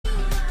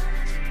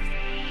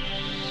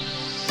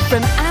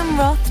From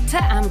Amroth to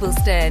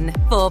Ambleston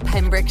for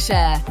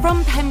Pembrokeshire.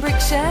 From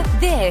Pembrokeshire,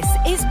 this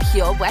is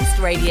Pure West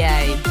Radio.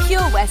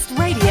 Pure West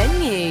Radio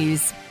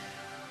News.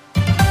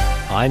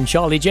 I'm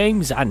Charlie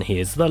James, and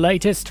here's the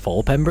latest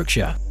for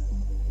Pembrokeshire.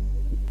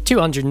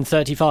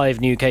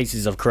 235 new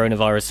cases of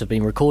coronavirus have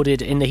been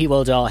recorded in the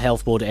Hywel Dda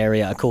Health Board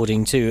area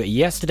according to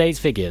yesterday's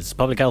figures.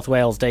 Public Health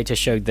Wales data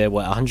showed there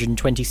were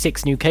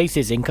 126 new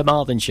cases in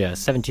Carmarthenshire,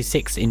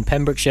 76 in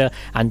Pembrokeshire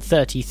and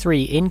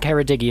 33 in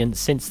Ceredigion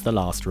since the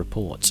last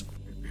report.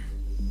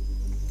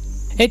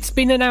 It's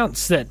been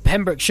announced that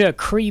Pembrokeshire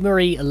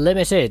Creamery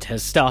Limited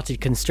has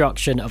started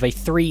construction of a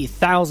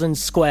 3,000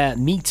 square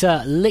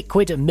metre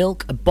liquid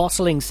milk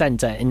bottling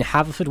centre in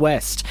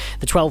Haverfordwest.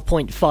 The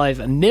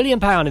 £12.5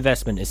 million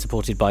investment is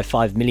supported by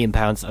 £5 million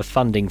of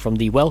funding from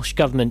the Welsh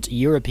Government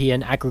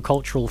European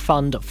Agricultural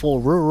Fund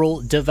for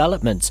Rural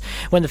Development.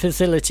 When the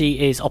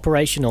facility is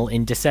operational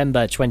in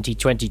December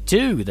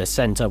 2022, the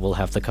centre will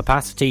have the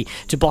capacity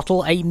to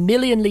bottle 1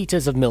 million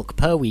litres of milk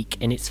per week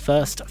in its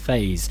first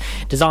phase.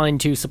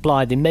 Designed to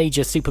supply the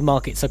major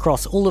supermarkets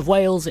across all of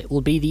Wales, it will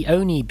be the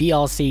only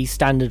BRC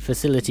standard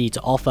facility to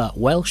offer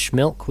Welsh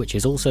milk, which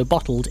is also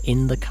bottled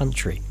in the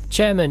country.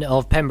 Chairman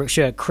of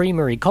Pembrokeshire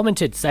Creamery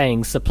commented,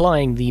 saying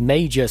supplying the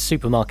major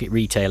supermarket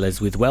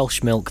retailers with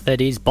Welsh milk that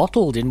is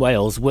bottled in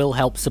Wales will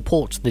help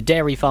support the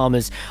dairy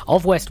farmers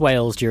of West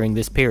Wales during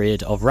this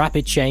period of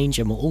rapid change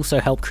and will also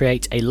help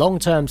create a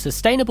long-term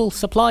sustainable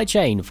supply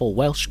chain for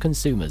Welsh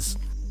consumers.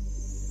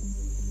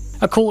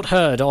 A court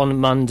heard on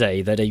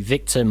Monday that a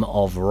victim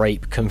of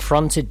rape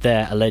confronted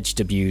their alleged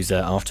abuser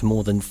after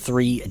more than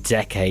 3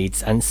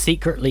 decades and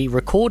secretly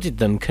recorded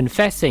them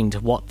confessing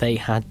to what they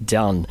had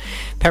done.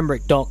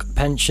 Pembroke Dock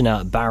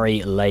pensioner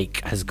Barry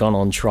Lake has gone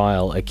on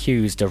trial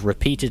accused of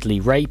repeatedly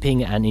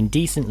raping and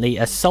indecently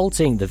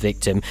assaulting the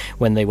victim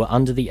when they were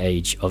under the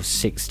age of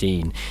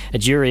 16. A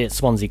jury at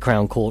Swansea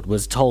Crown Court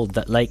was told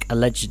that Lake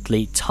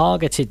allegedly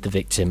targeted the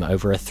victim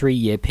over a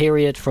 3-year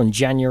period from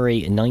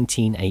January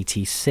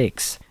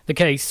 1986. The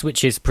case,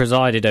 which is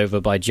presided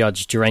over by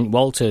Judge Geraint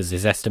Walters,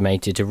 is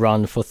estimated to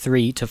run for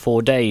 3 to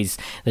 4 days.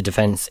 The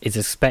defence is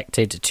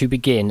expected to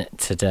begin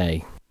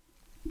today.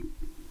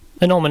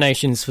 The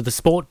nominations for the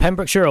Sport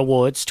Pembrokeshire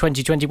Awards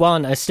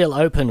 2021 are still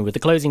open, with the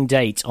closing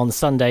date on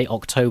Sunday,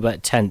 October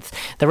 10th.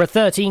 There are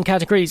 13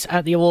 categories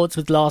at the awards,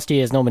 with last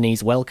year's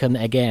nominees welcome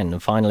again.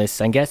 Finalists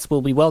and guests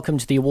will be welcomed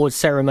to the awards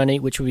ceremony,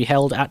 which will be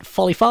held at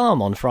Folly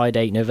Farm on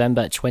Friday,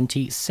 November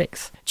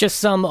 26th. Just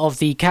some of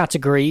the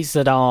categories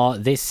that are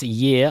this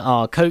year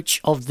are Coach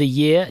of the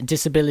Year,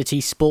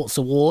 Disability Sports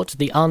Award,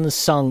 the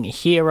Unsung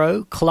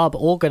Hero, Club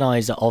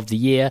Organiser of the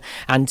Year,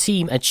 and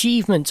Team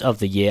Achievement of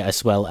the Year,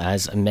 as well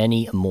as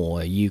many more.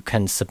 You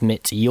can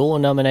submit your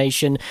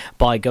nomination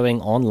by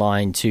going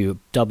online to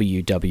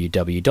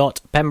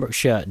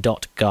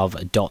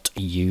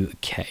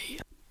www.pembrokeshire.gov.uk.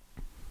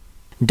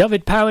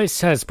 Dyfed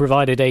Powys has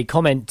provided a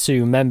comment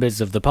to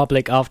members of the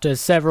public after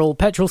several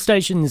petrol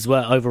stations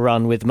were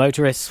overrun with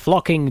motorists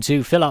flocking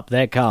to fill up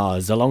their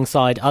cars.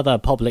 Alongside other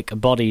public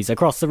bodies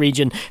across the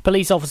region,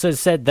 police officers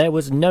said there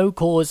was no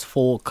cause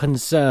for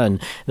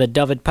concern. The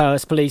Dyfed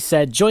Powys Police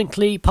said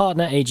jointly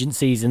partner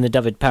agencies in the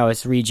Dyfed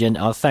Powys region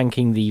are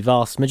thanking the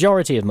vast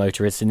majority of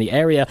motorists in the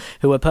area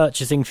who are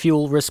purchasing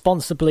fuel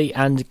responsibly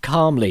and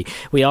calmly.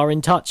 We are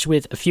in touch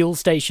with fuel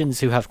stations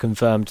who have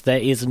confirmed there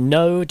is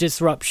no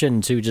disruption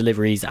to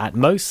deliveries at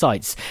most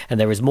sites, and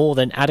there is more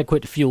than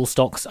adequate fuel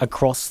stocks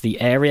across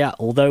the area,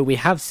 although we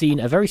have seen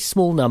a very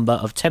small number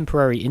of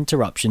temporary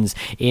interruptions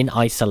in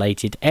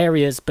isolated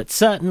areas, but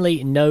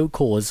certainly no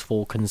cause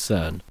for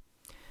concern.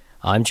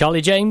 I'm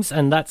Charlie James,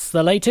 and that's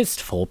the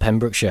latest for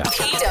Pembrokeshire.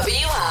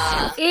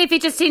 PWR. If you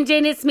just tuned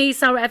in, it's me,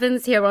 Sara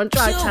Evans, here on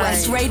Drivetime. Pure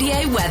West Radio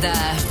weather.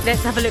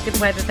 Let's have a look at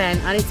the weather then,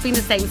 and it's been the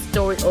same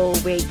story all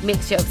week,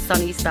 mixture of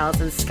sunny spells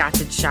and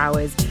scattered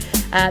showers.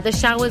 The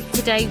showers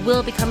today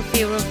will become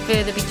fewer and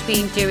further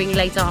between during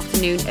late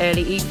afternoon,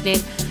 early evening,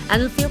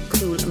 and it'll feel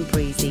cool and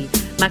breezy.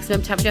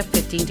 Maximum temperature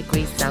 15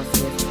 degrees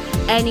Celsius.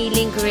 Any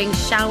lingering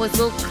showers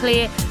will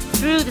clear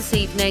through this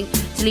evening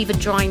to leave a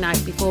dry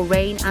night before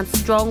rain and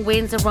strong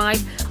winds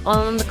arrive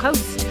on the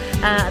coast.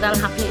 That'll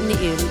happen in the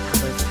early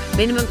hours.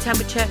 Minimum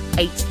temperature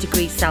 8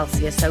 degrees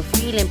Celsius, so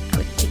feeling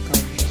pretty cold.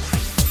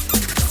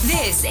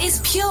 This is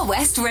Pure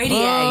West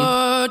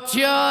Radio. Put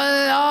your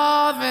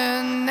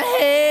loving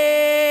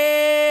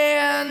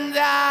hand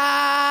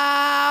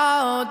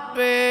out,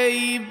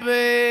 baby,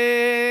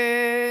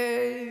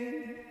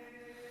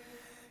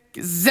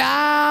 'cause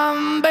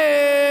I'm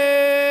begging.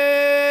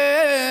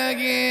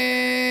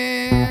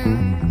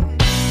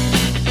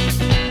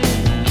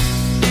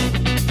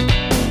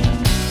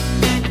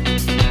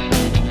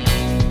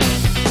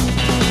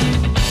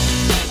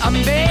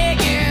 I'm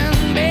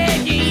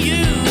begging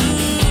you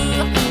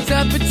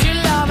to put your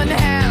loving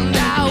hand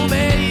out,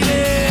 baby.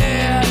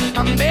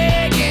 I'm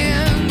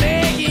begging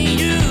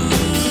you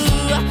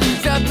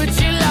to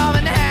put your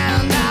loving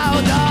hand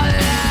out,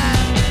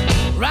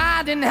 darling.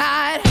 Riding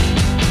high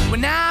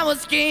when I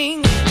was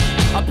king,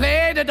 I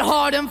played it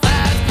hard and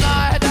fast,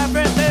 tried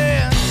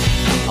everything.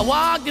 I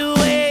walked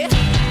away,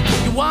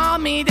 you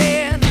want me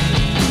then.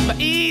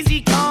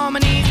 easy come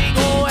and easy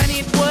go, and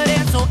it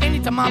wouldn't. So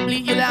anytime I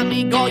bleed, you let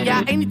me go.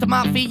 Yeah, anytime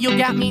I feel, you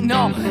got me,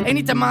 no.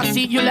 Anytime I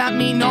see, you let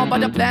me know.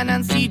 But the plan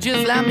and see,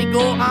 just let me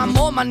go. I'm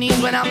on my knees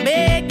when I'm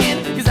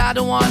begging, cause I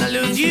don't wanna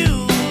lose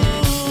you.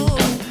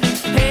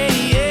 Hey,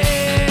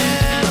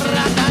 yeah,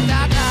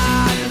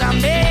 ra-da-da-da, cause I'm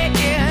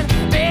begging,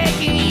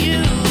 begging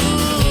you.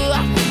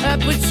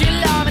 Put your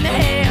love in the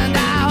hand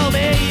out,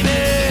 baby.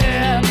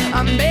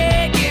 I'm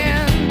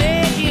begging,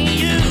 begging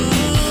you.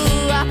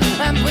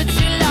 Put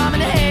your love in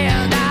the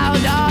hand out,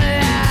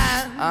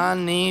 darling. I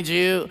need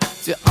you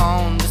to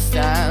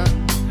understand.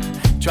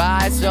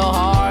 Try so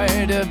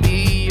hard to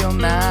be your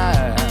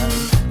man,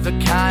 the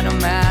kind of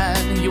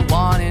man you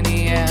want in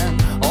the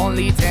end.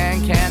 Only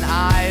then can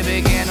I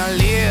begin to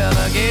live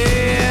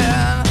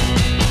again.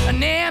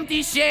 An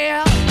empty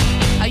shell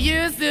I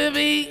used to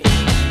be.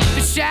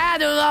 The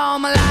shadow all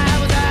my life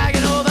was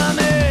dragging over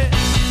me.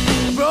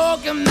 A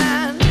broken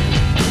man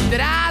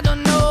that I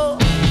don't know.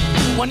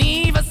 Won't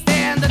even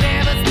stand, I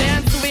never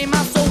stand to be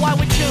my soul. Why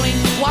we're chilling,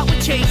 why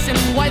we're chasing,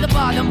 why the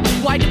bottom,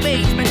 why the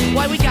basement,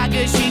 why we got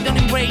good, she don't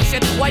embrace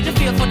it, why the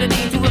feel for the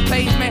need to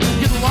replace me.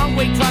 You're the wrong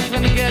way, trying to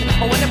be good.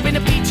 I went up in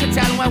the feature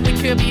town where we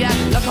could be at,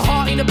 like a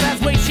heart in the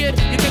best way, shit.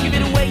 You can give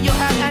it away, you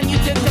have, and you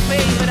take the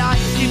bait. But I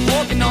keep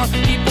walking on,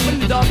 keep opening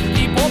the door,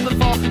 keep open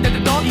for that the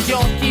door is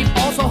yours, keep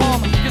also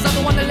home, cause I'm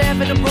the one that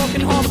live in a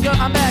broken home. Girl,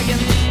 I'm begging,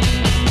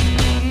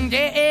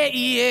 yeah,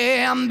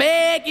 yeah, I'm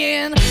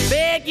begging,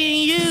 begging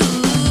you.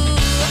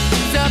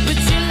 So put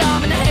your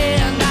love in the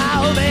hand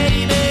now,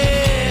 baby.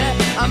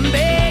 I'm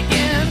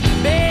begging,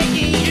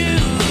 begging you.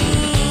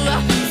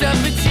 So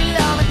put your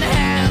love in the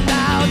hand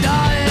now,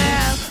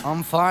 darling.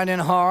 I'm finding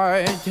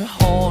hard to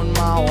hold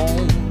my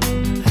own.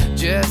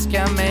 Just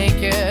can't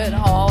make it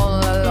all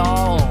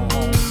alone.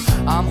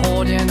 I'm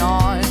holding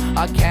on,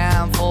 I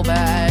can't fall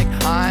back.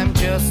 I'm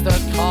just a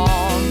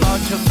call, not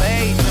your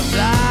face of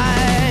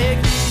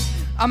black.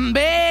 I'm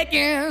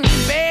begging,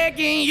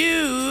 begging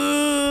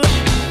you.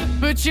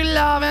 Put your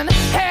loving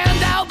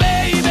hand out,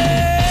 baby.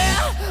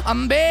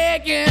 I'm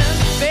begging,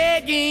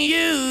 begging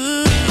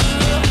you.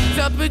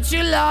 So put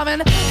your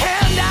loving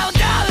hand out,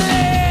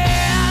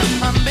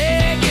 darling. I'm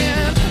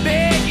begging,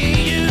 begging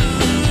you.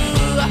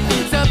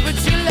 So put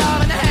your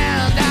loving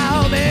hand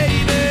out,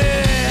 baby.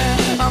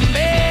 I'm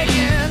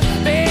begging,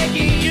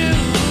 begging you.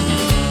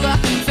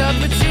 So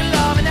put your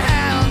loving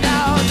hand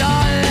out,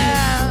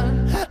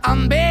 darling.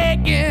 I'm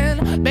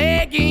begging,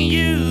 begging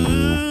you.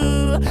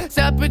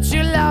 So put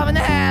your loving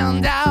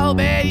hand out,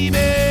 baby.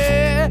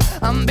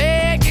 I'm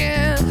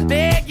begging,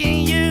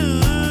 begging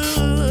you.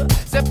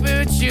 So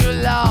put your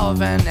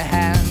loving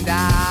hand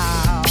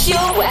out.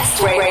 Pure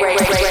West Radio.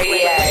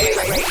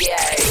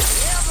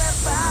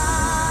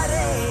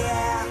 Everybody,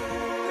 yeah.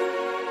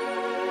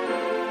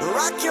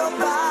 Rock your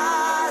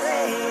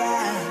body,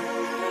 yeah.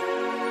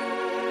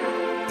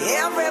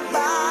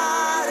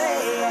 Everybody,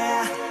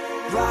 yeah.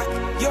 Rock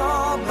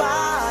your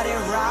body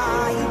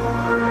right.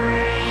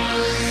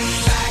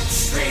 Back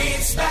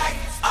streets back,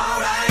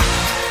 alright.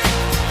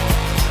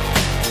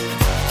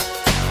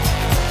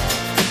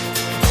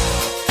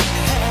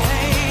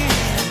 Hey,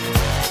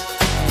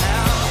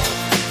 now,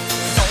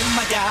 oh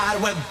my God,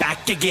 we're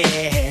back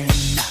again.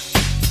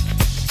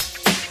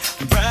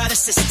 Brothers,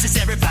 sisters,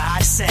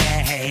 everybody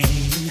sing.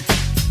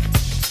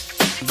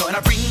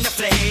 Gonna bring the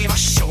flame, I'll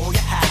show you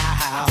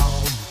how.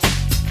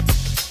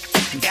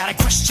 Got a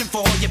question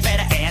for you,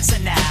 better answer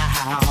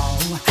now.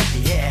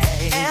 Yeah.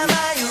 Am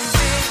I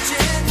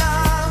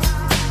original?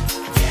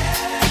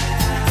 Yeah.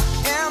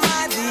 Am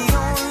I the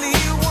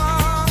only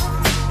one?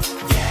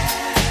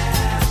 Yeah.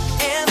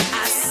 Am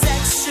I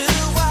sexual?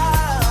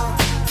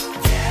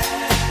 Yeah.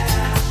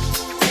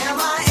 Am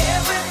I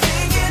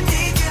everything you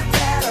need? You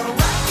better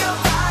rock your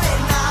body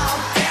now.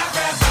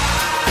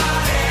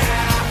 Everybody.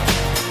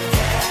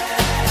 Yeah.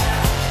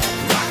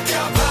 Rock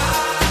your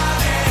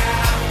body.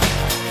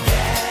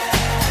 Yeah.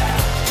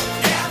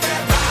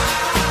 Everybody.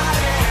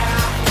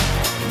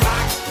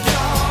 Rock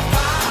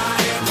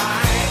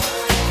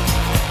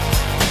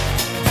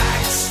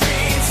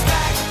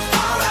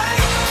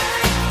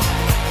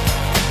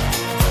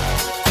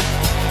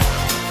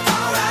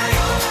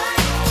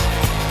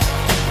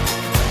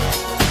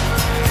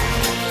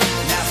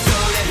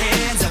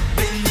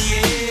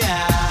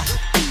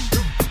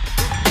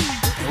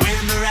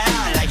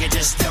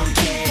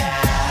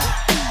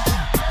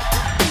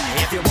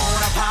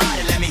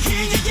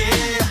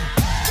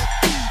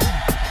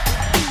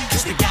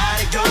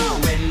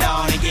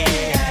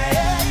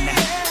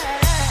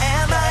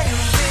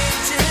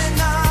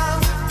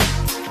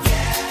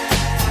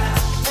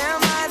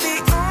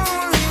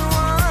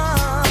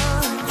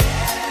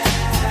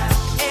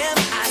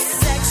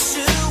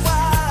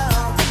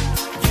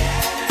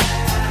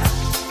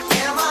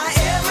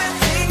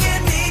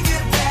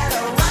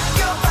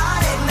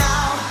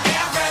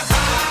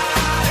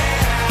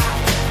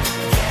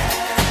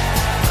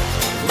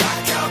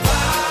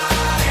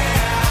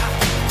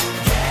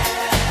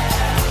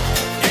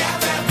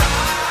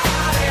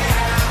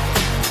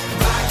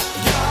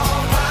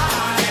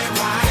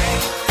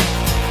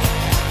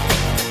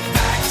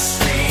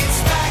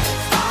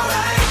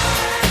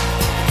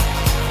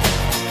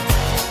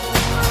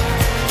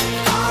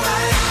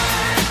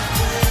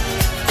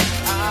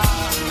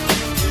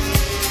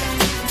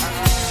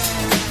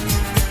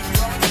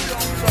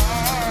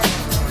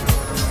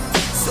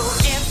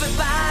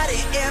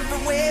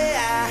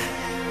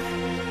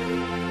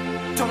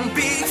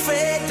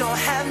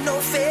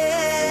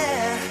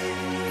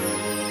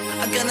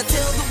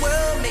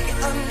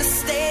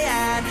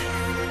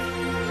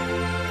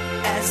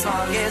As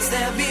long as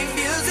there be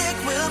music,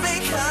 we'll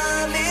be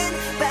coming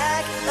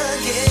back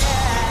again.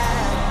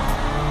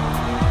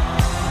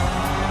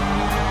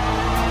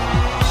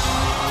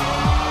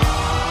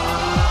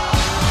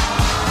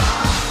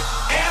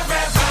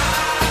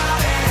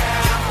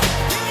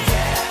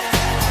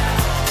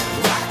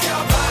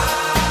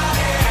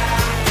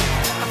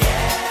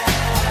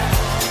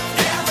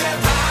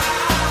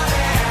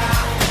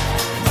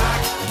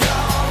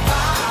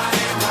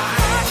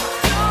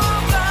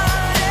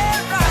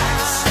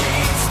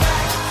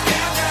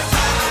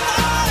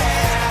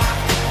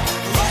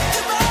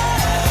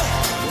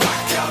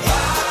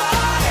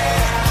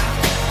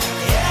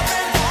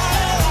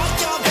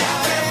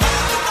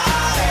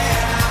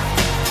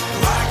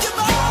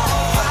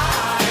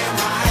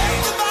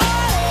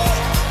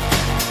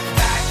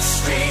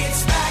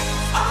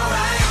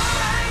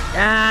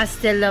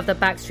 Still love the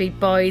Backstreet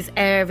Boys.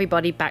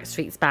 Everybody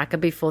Backstreet's back. And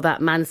before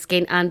that,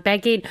 Manskin and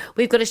Begging.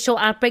 We've got a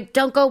short outbreak.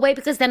 Don't go away,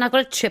 because then I've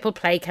got a triple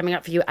play coming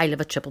up for you. I love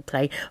a triple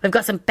play. We've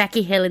got some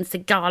Becky Hill and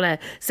Sigala,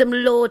 some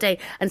Lorde,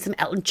 and some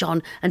Elton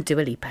John and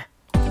Dua Lipa.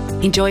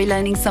 Enjoy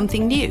learning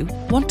something new?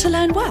 Want to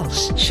learn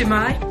Welsh?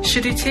 Shemai,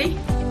 Shuduti.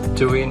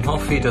 Dwi'n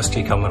hoffi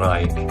dysgu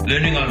Cymraeg.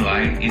 Learning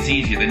online is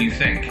easier than you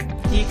think.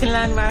 You can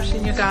learn Welsh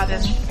in your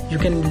garden. You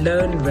can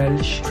learn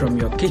Welsh from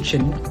your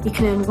kitchen. You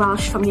can learn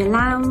Welsh from your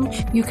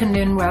lounge. You can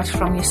learn Welsh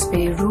from your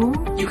spare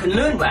room. You can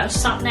learn Welsh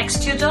sat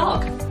next to your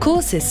dog.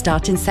 Courses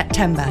start in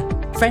September.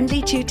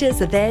 Friendly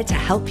tutors are there to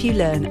help you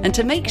learn and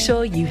to make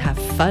sure you have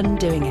fun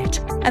doing it.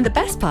 And the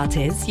best part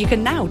is, you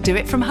can now do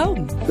it from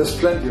home. There's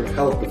plenty of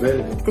help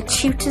available. The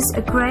tutors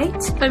are great.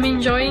 I'm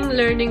enjoying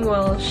learning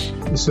Welsh.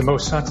 It's the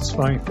most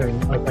satisfying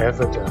thing I've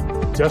ever done.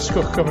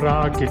 Dysgwch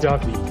Cymraeg gyda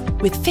fi.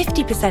 With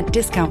 50%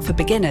 discount for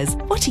beginners,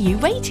 what are you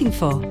waiting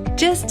for?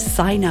 Just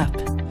sign up.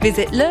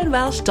 Visit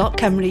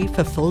learnwelsh.cymru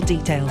for full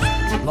details.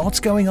 Lots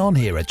going on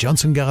here at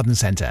Johnson Garden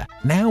Centre.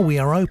 Now we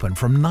are open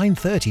from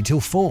 9:30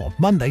 till 4,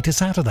 Monday to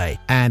Saturday,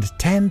 and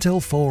 10 till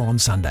 4 on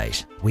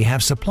Sundays. We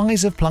have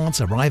supplies of plants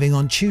arriving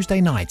on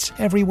Tuesday nights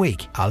every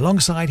week,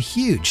 alongside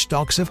huge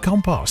stocks of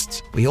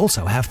composts. We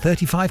also have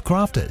 35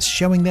 crafters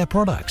showing their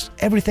products,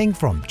 everything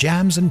from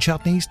jams and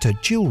chutneys to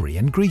jewellery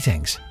and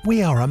greetings.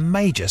 We are a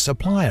major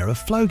supplier of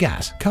flow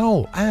gas,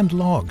 coal and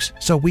logs,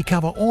 so we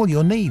cover all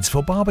your needs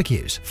for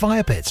barbecues,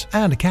 fire pits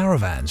and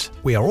caravans.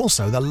 We are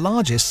also the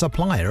largest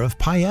supplier of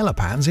paella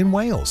pans in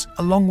Wales,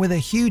 along with a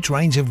huge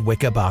range of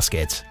wicker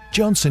baskets.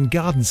 Johnson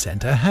Garden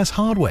Centre has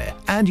hardware,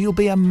 and you'll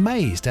be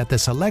amazed at the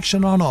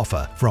selection on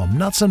offer, from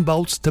nuts and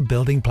bolts to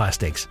building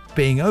plastics.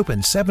 Being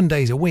open 7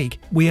 days a week,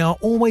 we are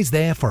always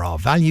there for our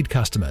valued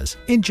customers.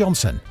 In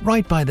Johnson,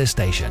 right by the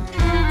station.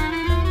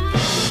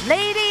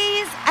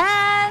 Ladies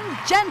and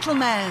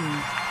gentlemen,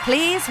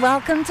 please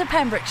welcome to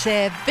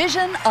Pembrokeshire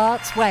Vision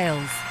Arts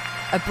Wales,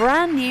 a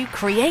brand new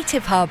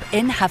creative hub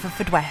in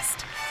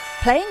Haverfordwest.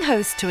 Playing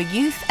host to a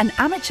youth and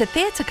amateur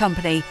theatre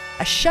company,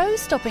 a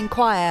show-stopping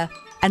choir,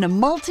 and a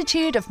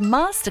multitude of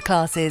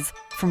masterclasses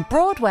from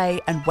Broadway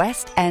and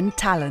West End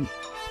talent,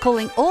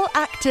 calling all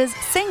actors,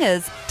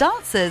 singers,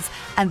 dancers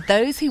and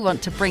those who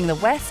want to bring the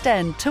West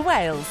End to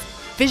Wales.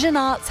 Vision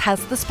Arts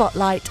has the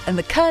spotlight and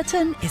the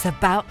curtain is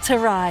about to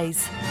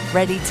rise.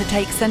 Ready to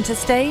take centre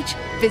stage?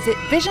 Visit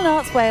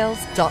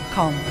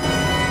visionartswales.com.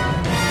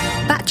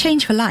 That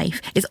Change for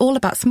Life is all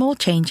about small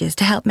changes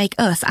to help make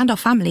us and our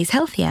families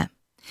healthier.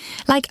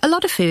 Like, a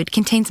lot of food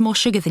contains more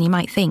sugar than you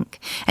might think,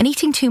 and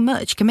eating too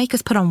much can make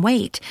us put on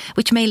weight,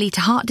 which may lead to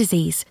heart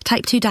disease,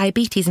 type 2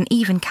 diabetes and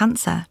even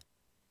cancer.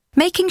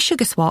 Making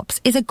sugar swaps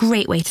is a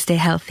great way to stay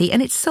healthy,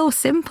 and it's so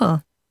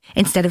simple.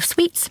 Instead of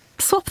sweets,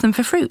 swap them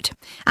for fruit.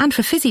 And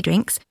for fizzy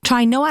drinks,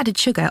 try no added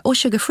sugar or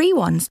sugar-free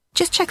ones.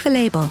 Just check the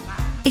label.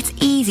 It's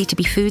easy to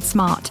be food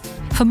smart.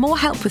 For more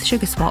help with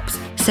sugar swaps,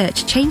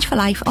 search Change for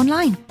Life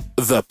online.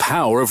 The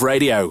power of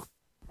radio.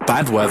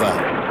 Bad weather.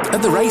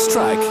 At the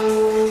racetrack.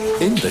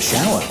 In the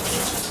shower.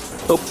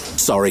 Oh,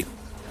 sorry.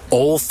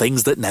 All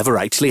things that never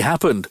actually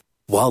happened.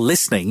 While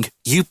listening,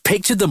 you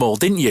pictured them all,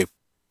 didn't you?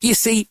 You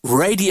see,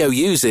 radio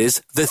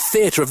uses the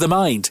theatre of the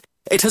mind.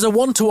 It has a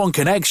one-to-one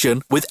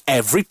connection with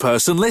every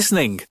person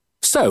listening.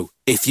 So,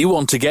 if you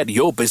want to get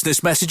your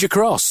business message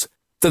across,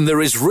 then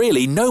there is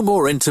really no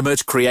more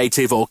intimate,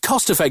 creative or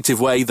cost-effective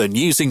way than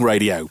using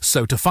radio.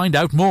 So to find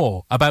out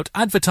more about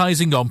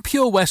advertising on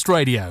Pure West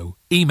Radio,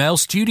 email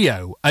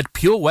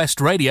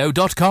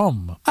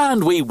studio@purewestradio.com.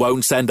 And we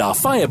won't send our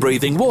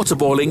fire-breathing,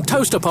 water-boiling,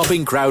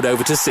 toaster-popping crowd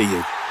over to see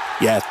you.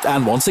 Yeah,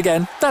 and once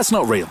again, that's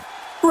not real.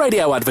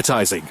 Radio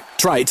advertising.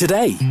 Try it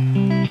today.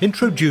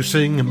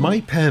 Introducing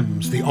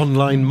MyPems, the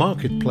online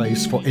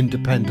marketplace for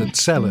independent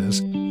sellers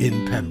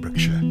in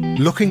Pembrokeshire.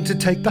 Looking to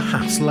take the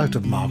hassle out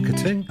of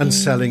marketing and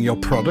selling your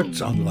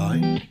products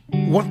online?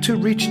 Want to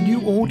reach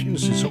new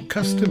audiences or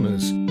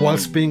customers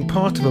whilst being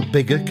part of a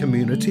bigger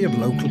community of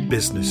local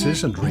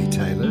businesses and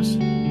retailers?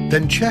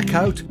 Then check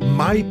out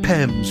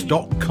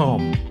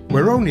mypems.com.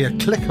 We're only a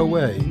click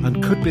away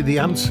and could be the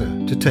answer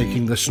to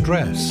taking the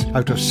stress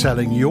out of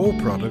selling your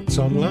products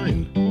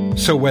online.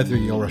 So whether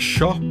you're a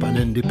shop, an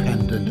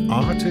independent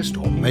artist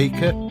or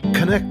maker,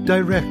 connect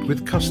direct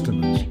with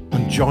customers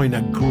and Join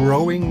a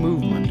growing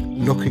movement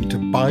looking to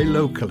buy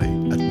locally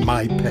at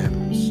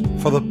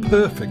MyPems. For the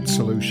perfect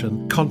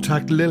solution,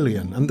 contact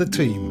Lillian and the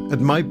team at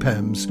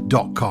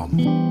mypems.com.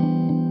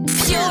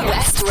 Pure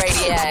West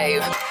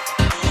Radio.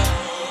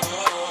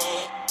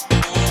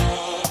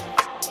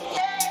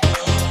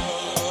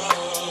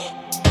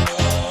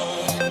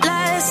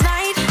 Last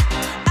night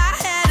I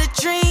had a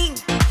dream,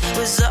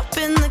 was up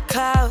in the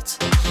clouds,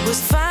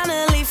 was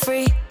finally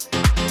free.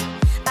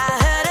 I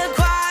heard a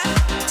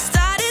choir,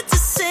 started to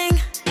sing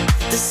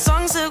the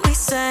songs that we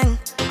sang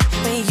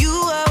when you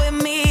were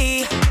with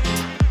me.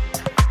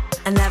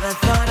 I never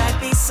thought I'd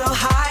be so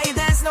high,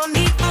 there's no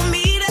need for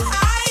me to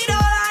hide.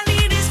 All I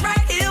need is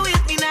right here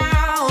with me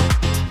now.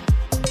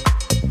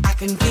 I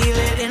can feel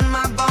it in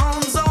my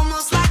bones,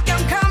 almost like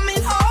I'm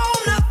coming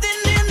home.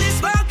 Nothing in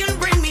this world can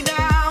bring me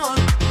down.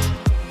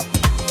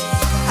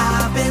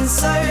 I've been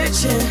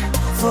searching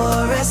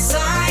for a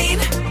sign,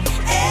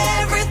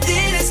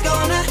 everything is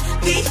gonna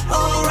be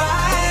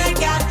alright.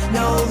 Got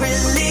no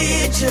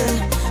religion,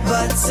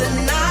 but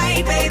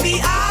tonight, baby,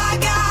 I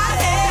got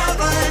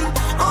heaven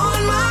on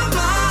my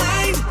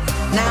mind.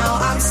 Now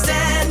I'm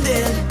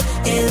standing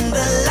in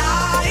the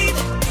light,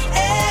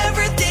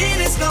 everything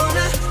is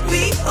gonna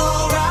be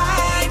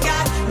alright.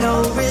 Got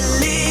no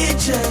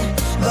religion,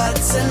 but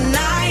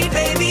tonight,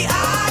 baby,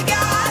 I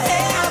got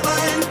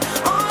heaven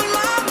on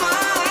my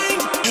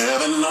mind.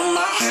 Heaven on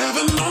my,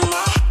 heaven on my.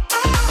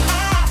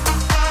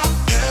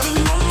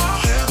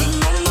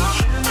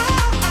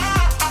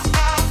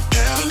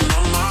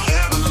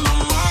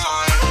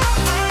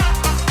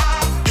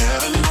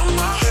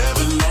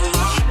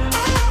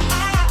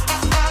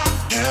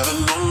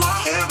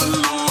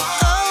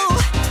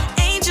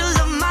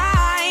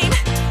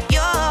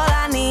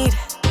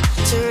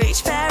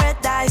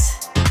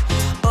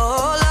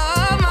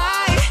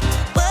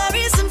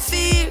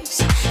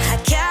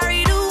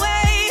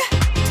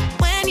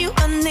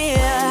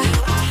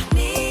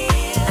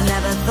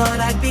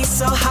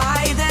 So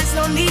high, there's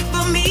no need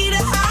for me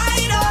to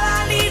hide. All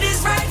I need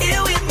is right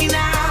here with me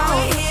now.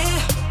 Right here,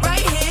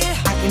 right here.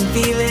 I can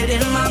feel it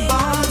in my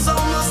bones,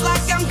 almost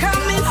like I'm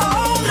coming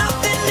home.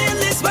 Nothing in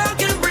this world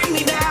can bring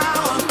me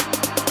down.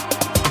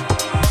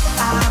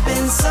 I've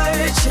been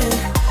searching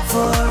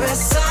for a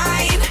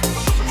sign,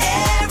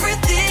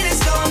 everything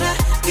is gonna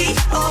be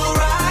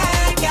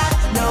alright. Got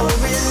no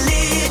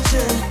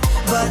religion,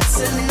 but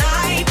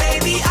tonight,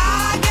 baby,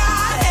 I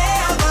got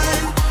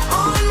heaven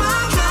on my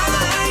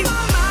mind.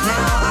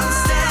 Now I'm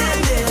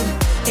standing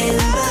in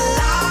the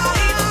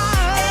light,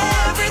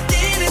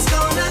 everything is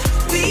gonna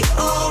be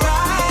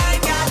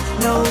alright. Got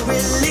no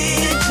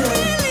religion,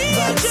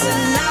 but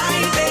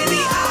tonight,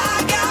 baby, I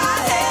got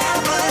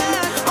heaven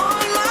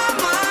on my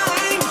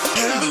mind.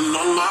 Heaven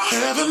on my,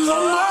 heaven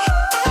on my.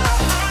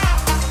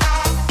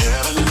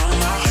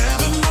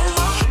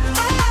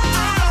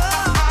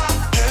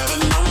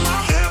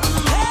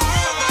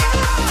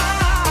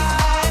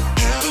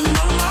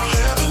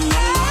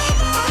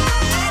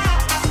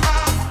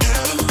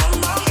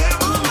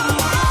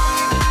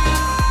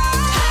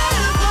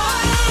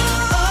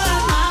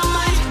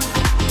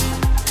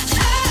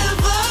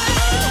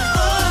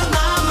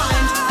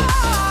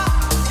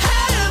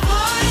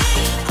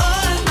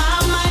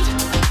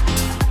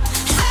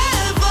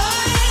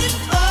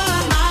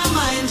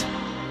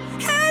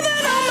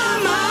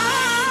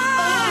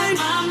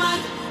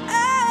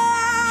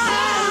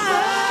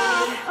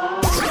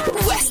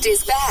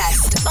 Is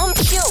best on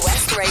Pure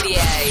West Radio.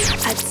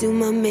 I do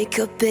my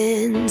makeup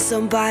in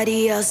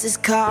somebody else's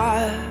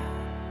car.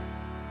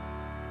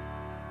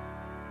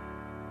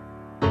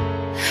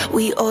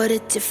 We order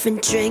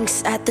different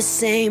drinks at the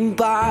same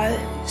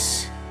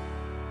bars.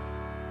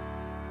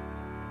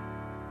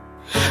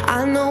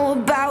 I know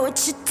about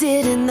what you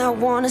did and I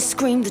wanna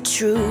scream the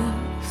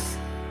truth.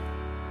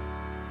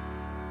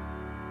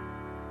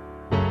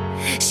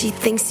 She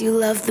thinks you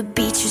love the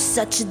beach, you're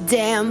such a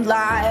damn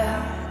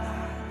liar.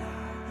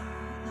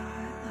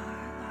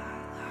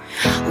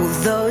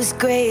 Well, those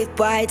great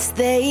whites,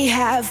 they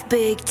have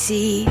big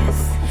teeth.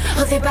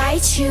 Oh, they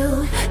bite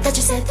you. That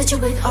you said that you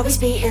would always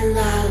be in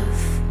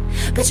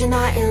love, but you're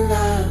not in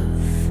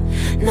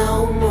love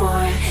no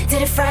more.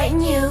 Did it frighten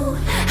you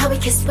how we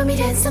kissed when we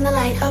danced on the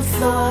light of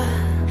floor,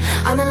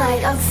 on the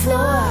light of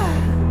floor?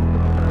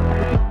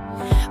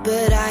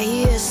 But I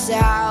hear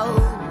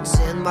sounds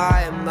in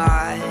my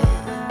mind,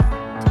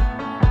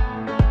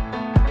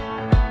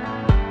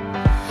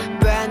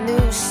 brand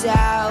new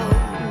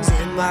sounds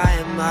in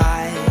my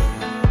mind.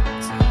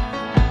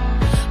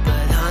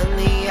 But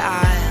honey,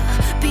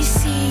 I'll be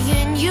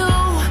seeing you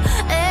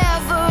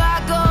ever I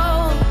go.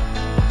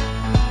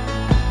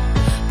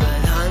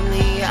 But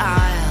honey,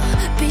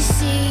 I'll be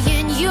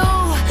seeing you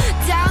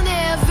down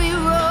every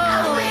road.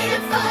 I'm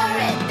waiting for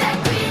it, that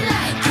green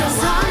light. 'Cause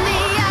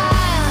honey,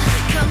 I'll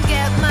come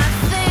get my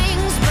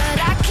things, but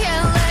I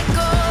can't let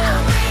go.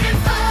 I'm waiting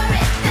for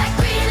it, that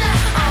green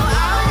light. Oh,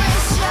 I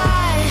wish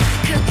I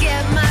could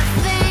get my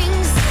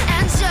things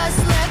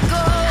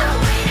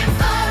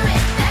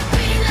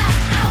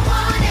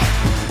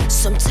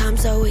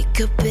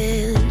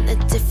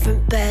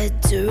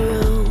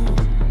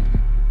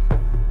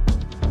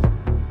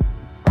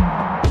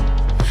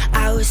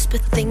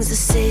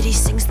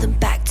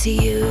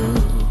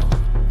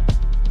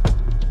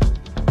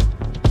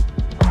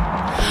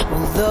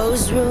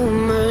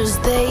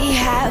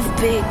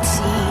big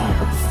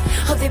teeth.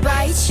 Oh, they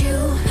bite you.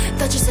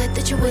 Thought you said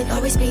that you would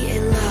always be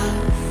in love,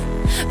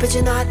 but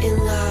you're not in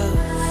love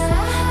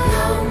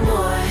no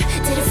more.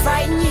 Did it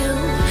frighten you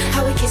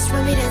how we kissed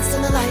when we danced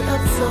on the light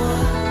up floor,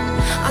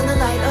 on the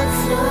light up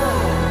floor?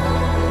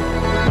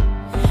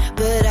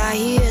 But I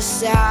hear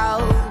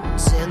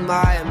sounds in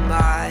my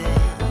mind,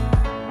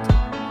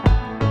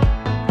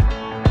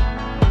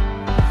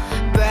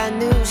 brand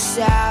new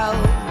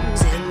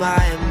sounds in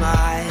my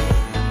mind.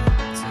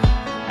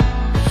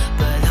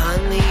 But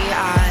honey,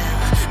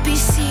 I'll be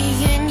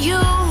seeing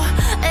you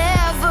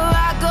ever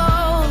I go.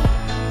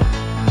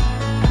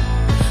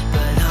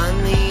 But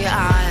honey,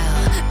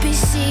 I'll be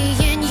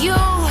seeing you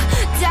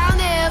down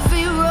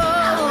every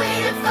road. I'm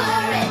waiting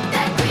for it,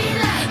 that green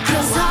light.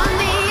 'Cause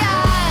honey,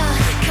 I'll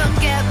come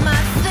get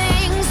my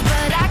things,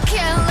 but I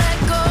can't let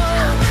go.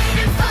 I'm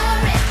waiting for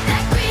it,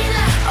 that green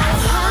light. Oh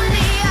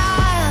honey,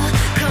 I'll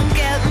come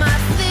get my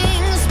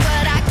things,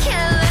 but I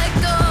can't let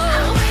go.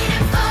 I'm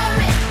waiting for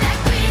it, that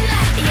green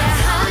light. Yeah,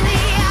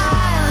 honey,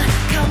 I'll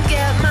come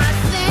get my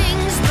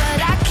things, but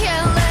I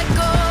can't let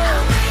go.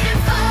 I'm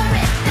waiting for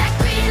it, that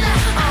green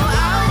light. Oh,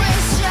 I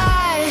wish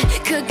I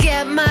could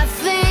get my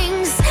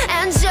things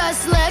and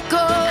just let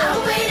go. I'm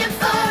waiting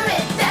for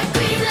it, that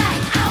green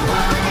light. I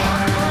want it.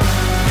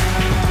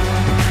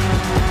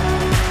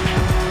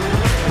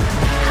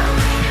 I'm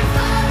waiting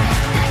for it,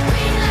 that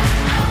green light.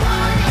 I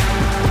want it.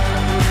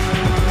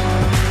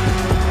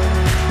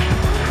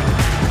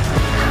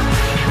 I'm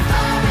waiting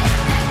for it,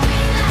 that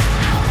green light.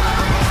 I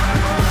want it.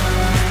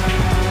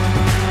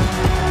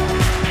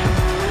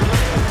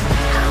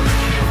 I'm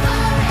waiting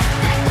for it,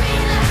 that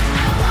green light.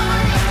 I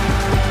want it. I'm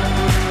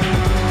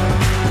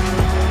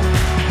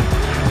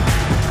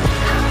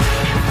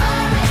waiting for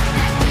it,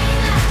 that green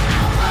light.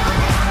 I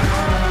want it.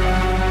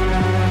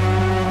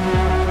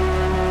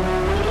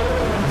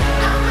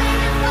 I'm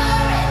waiting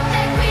for it,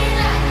 that green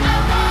light. I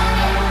want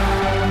it.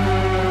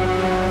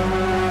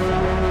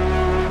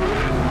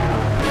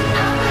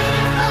 I'm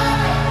waiting for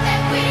it,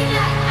 that green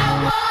light. I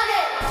want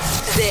it.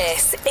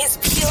 This is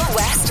Pure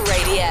West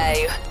Radio.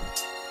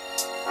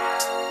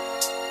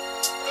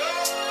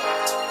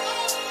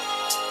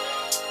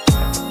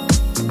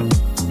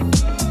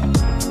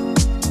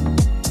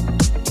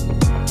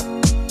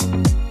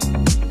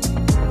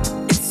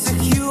 It's a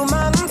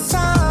human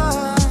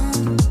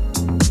sign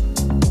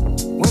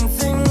when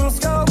things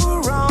go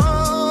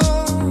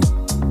wrong,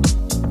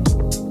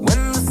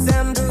 when the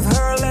scent of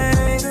her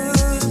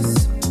lingers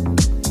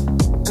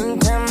and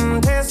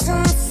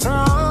temptation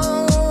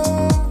strong.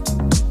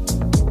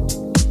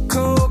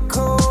 Cold,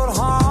 cold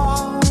heart.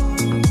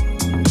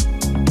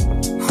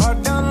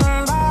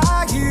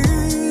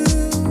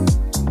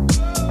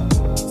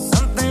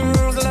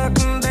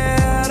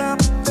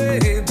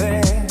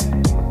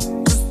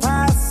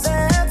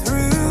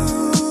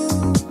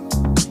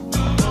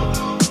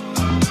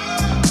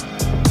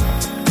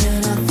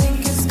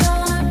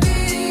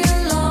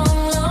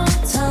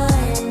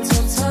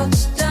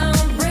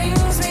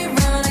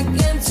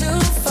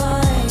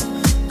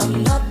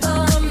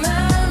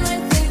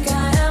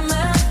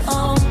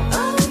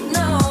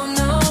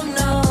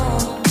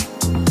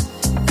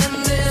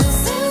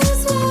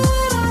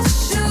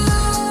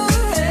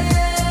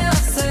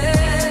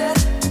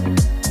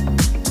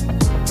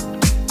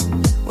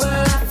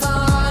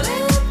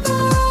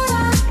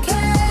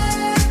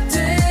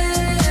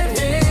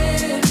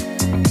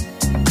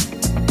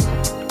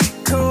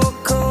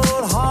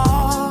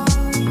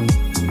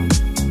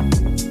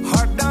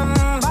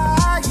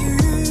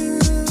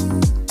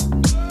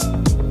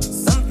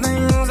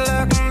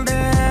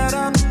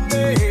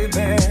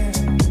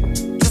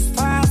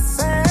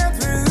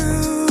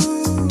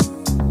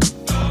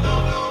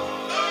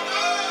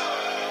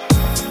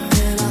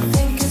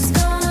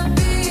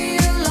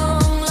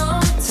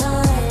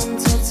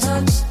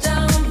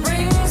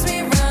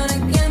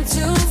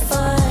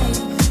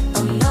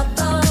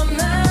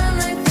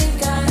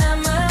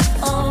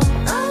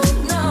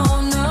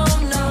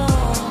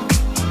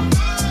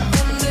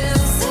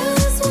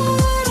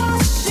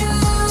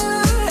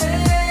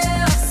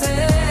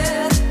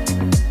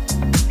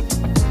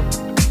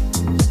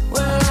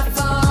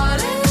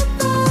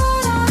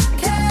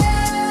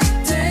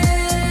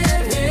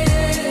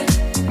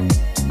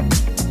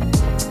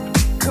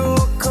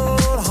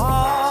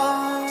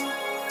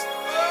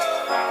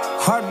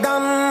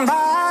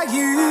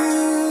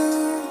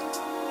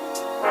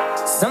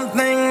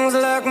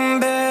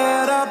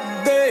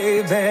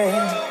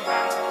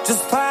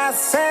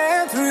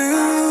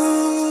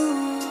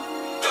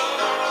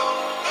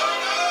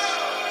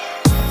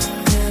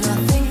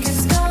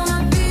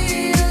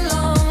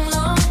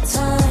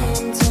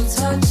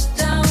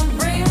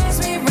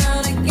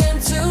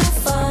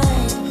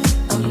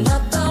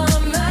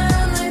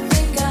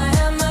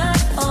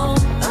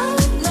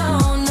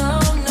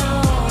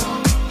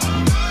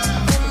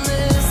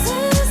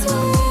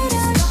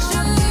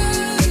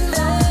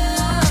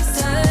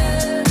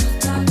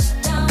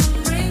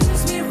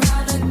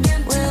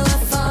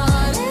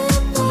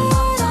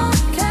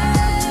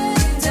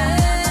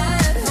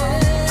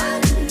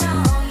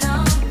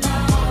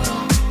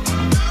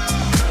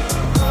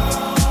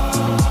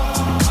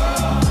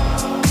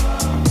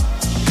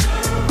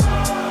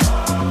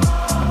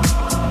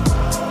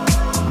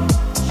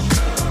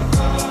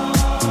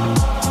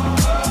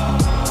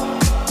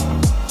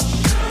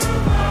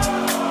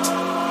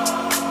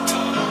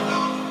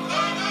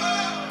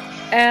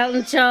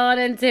 Elton John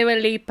and Dua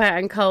Lipa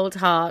and Cold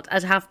Heart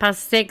at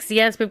 6:30.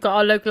 Yes, we've got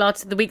our local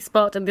artist of the week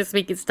spot, and this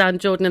week it's Dan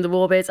Jordan and the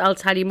Warbirds. I'll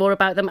tell you more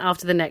about them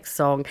after the next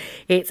song.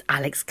 It's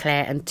Alex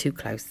Clare and Too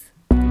Close.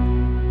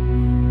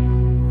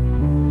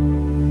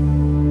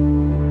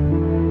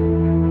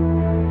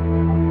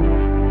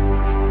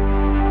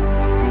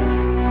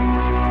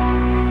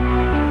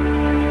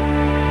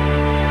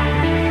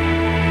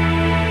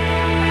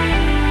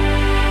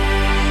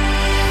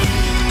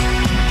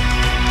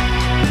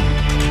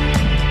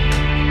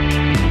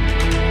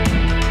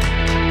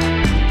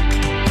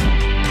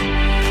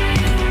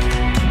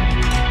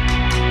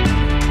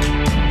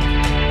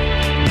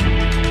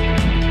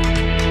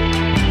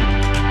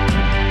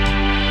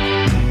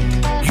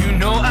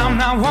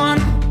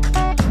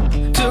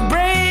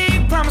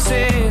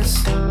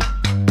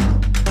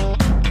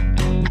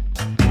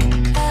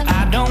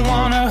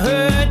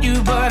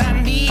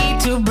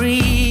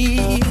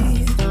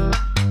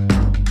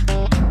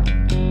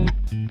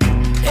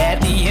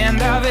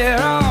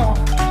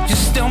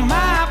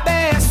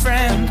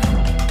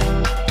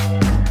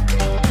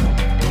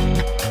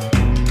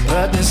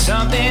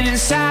 Something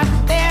inside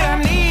that I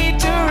need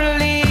to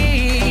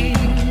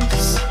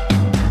release.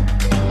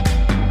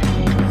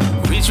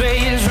 Which way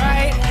is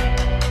right?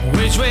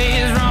 Which way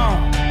is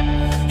wrong?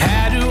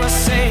 How do I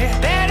say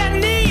that I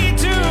need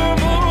to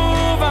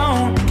move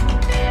on?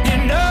 You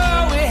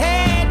know we're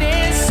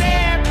heading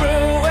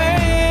separate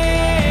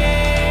ways,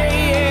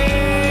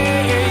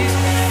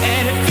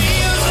 and it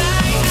feels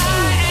like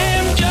I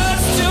am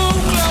just too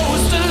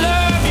close to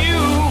love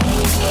you.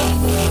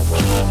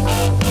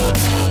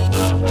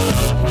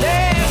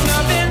 There's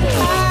nothing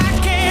I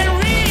can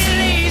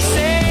really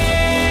say.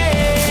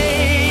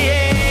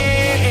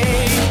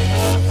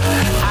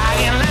 I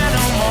can lie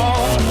no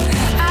more.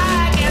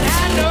 I can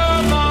hide no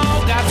more.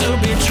 Got to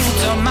be true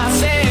to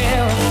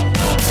myself.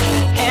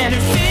 And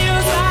it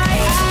feels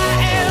like I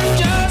am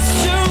just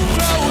too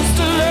close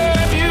to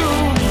love you.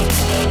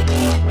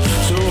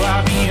 So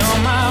I'll be on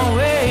my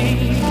way.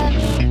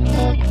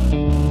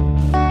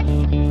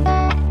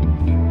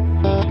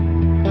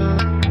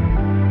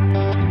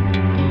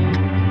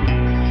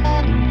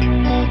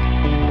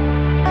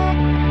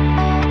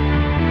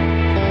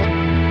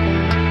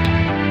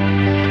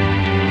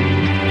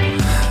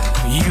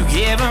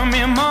 Giving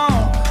me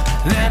more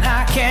than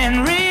I can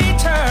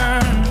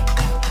return.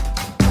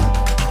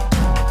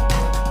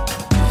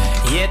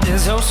 Yet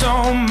there's oh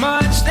so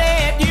much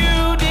that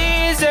you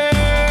deserve.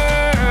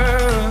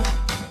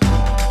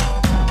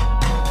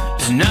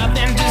 There's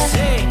nothing to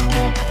say,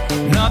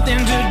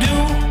 nothing to do.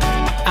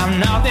 I'm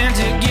nothing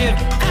to give.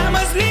 I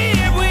must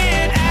live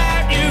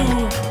without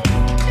you.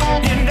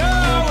 You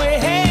know we're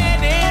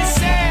heading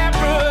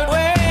separate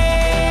ways,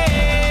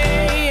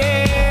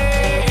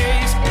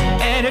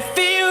 and it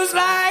feels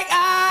like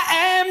I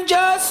am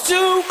just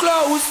too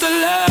close to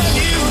love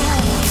you.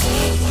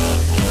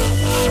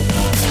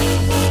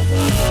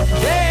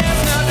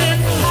 There's nothing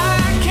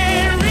I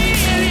can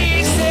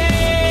really say.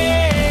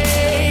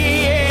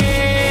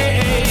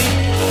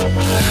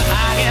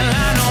 I can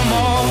lie no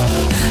more.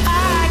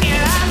 I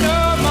can lie no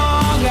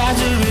more. Got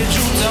to be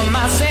true to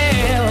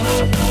myself.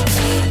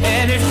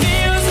 And it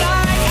feels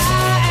like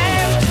I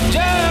am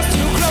just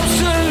too close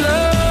to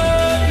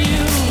love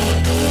you.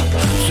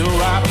 So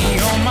I'll be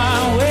on my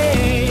way.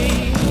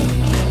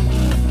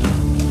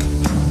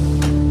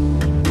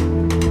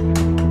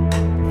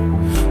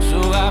 So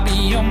I'll be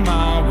on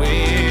my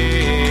way.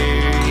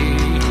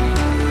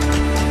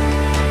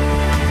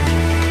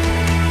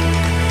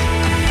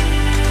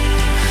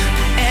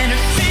 And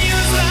it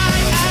feels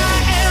like I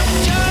am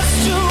just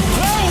too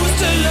close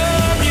to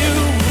love you.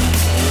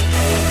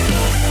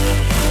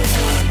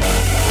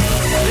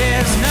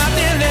 There's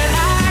nothing that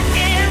I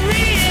can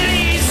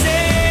really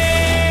say.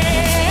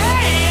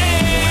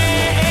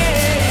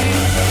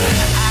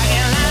 I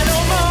can lie no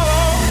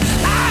more.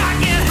 I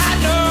can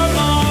hide no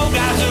more.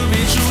 Got to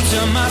be true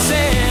to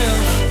myself.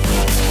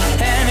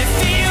 And it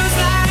feels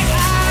like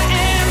I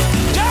am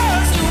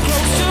just too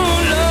close to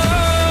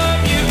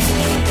love you.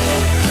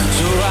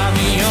 So I'll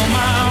be on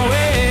my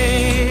way.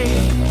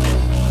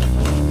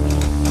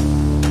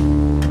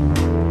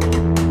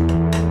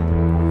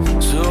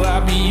 So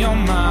I'll be on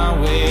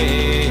my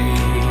way.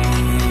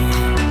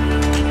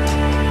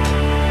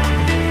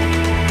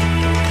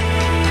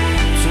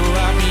 So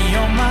I'll be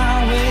on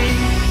my way.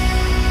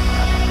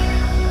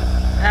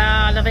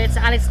 Ah, love it. It's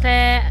Alex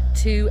Clare,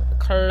 Too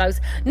Close.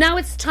 Now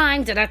it's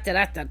time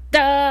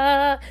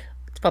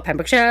for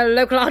Pembrokeshire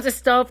Local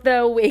Artist of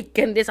the Week,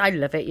 and this, I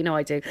love it, you know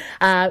I do.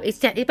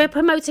 It's about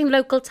promoting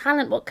local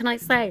talent, what can I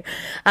say?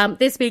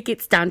 This week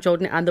it's Dan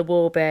Jordan and the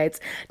Warbirds.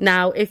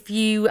 Now, if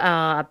you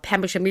are a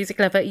Pembrokeshire music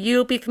lover,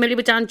 you'll be familiar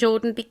with Dan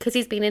Jordan because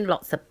he's been in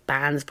lots of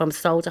bands, from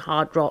soul to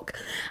hard rock,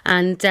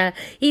 and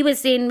he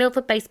was in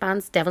Milford-based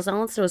bands Devil's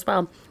Answer as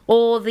well.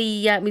 All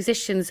the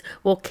musicians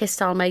wore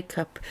Kiss-style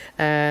makeup,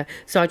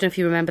 so I don't know if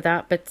you remember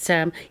that, but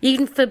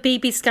even for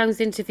BB Scone's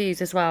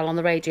interviews as well on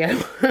the radio,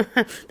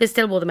 they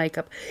still wore the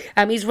makeup.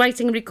 He's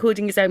writing and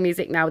recording his own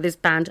music now with his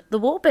band, The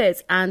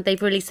Warbirds, and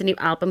they've released a new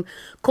album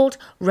called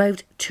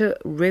Road to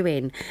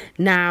Ruin.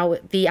 Now,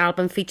 the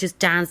album features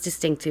Dan's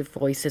distinctive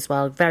voice as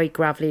well, very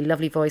gravelly,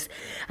 lovely voice.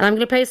 And I'm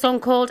going to play a song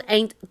called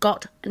Ain't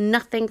Got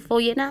Nothing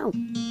for you now.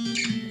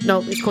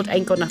 No, it's called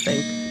Ain't Got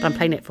Nothing, but I'm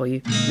playing it for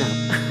you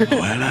now.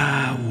 Well,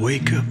 I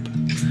wake up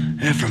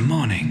every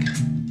morning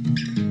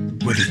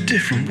with a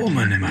different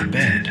woman in my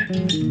bed.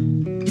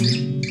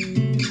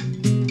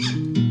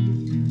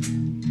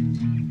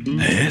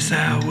 Yes,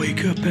 I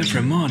wake up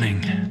every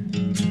morning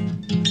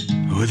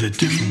with a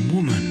different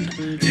woman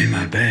in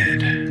my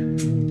bed.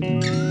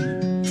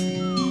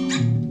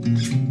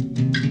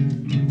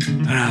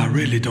 And I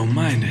really don't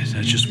mind it,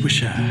 I just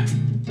wish I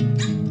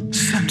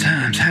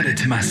sometimes had it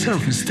to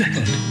myself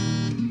instead.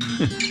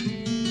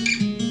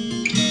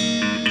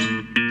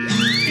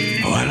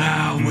 Well,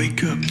 I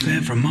wake up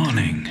every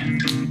morning,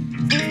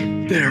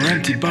 there are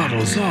empty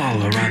bottles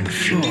all around the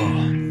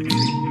floor.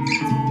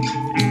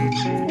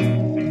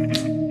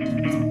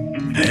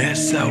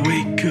 Yes, I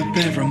wake up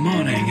every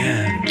morning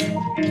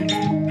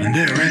and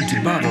there are empty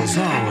bottles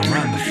all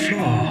around the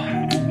floor.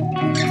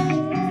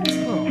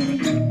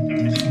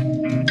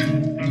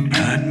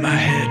 And my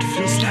head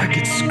feels like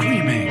it's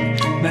screaming,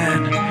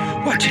 man,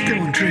 what you go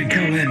and drink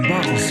all them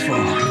bottles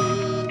for?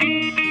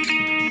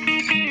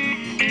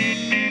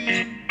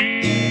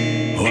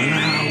 When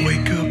I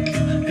wake up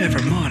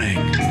every morning,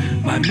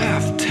 my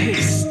mouth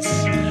tastes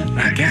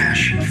like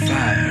ash and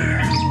fire.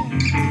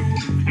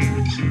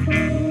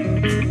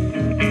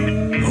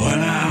 When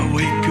I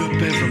wake up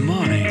every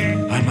morning,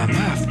 and my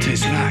mouth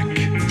tastes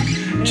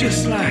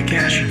just like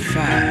ash and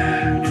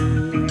fire.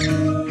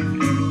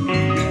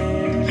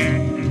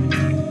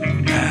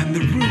 And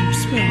the room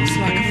smells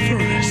like a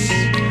furnace,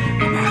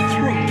 and my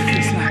throat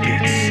feels like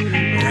it's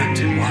wrapped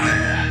in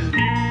wire.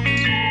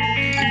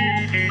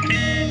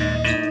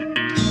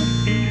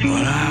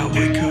 Well, I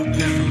wake up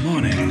every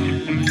morning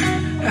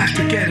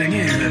after getting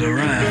in at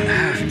around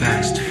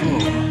 4:30.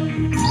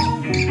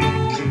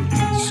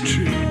 It's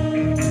true.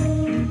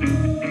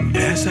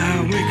 Yes, I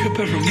wake up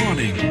every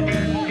morning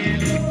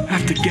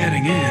after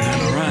getting in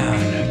at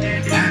around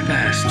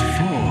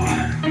 4:30.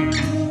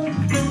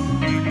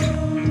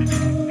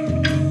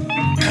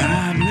 And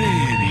I'm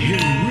laying here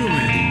in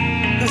ruin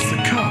as the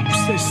cops,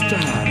 they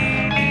start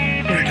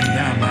breaking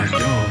down my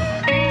door.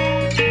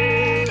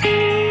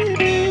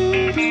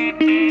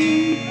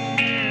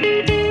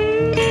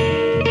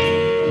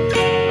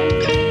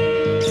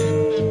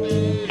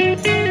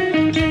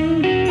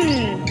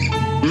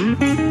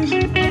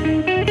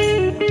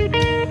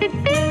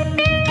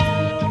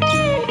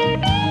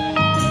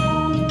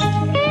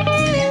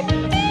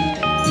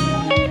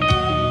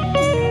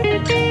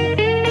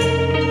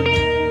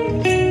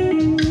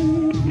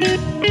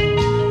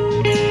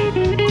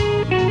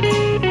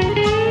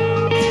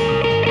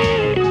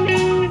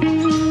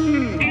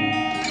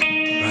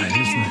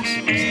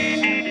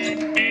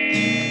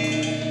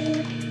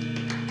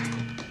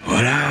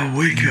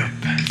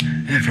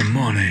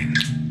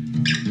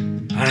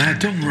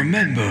 Don't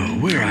remember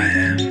where I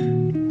am.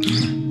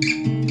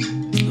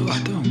 No, I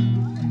don't.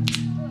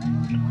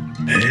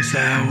 Yes, I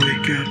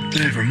wake up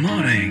every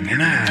morning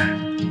and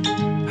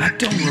I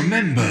don't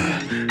remember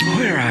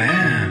where I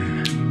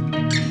am.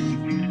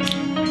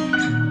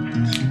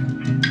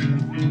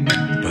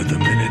 But the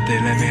minute they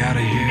let me out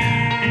of here,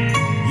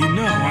 you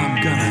know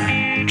I'm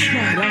gonna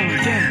try it all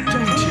again,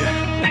 don't you?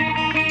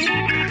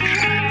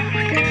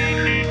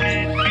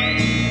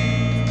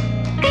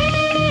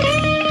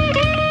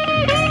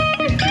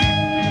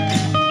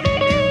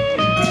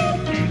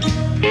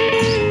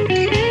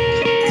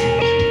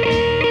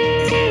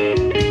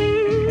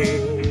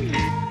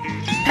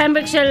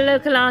 Pembrokeshire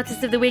Local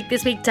Artist of the Week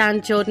this week,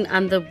 Dan Jordan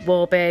and the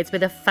Warbirds,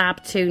 with a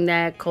fab tune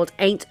there called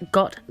Ain't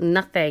Got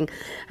Nothing.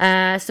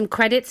 Some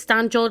credits,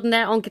 Dan Jordan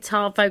there on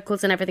guitar,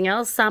 vocals and everything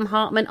else. Sam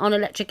Hartman on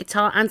electric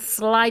guitar and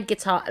slide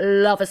guitar.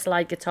 Love a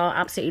slide guitar,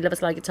 absolutely love a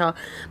slide guitar.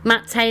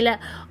 Matt Taylor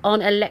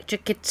on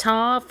electric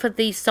guitar for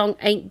the song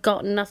Ain't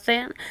Got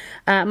Nothing.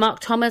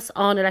 Mark Thomas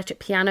on electric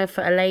piano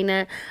for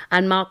Elena,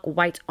 and Mark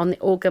White on the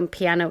organ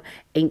piano,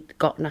 Ain't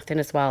Got Nothing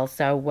as well.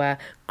 So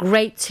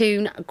great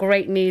tune,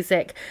 great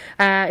music.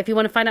 If you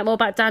want to find out more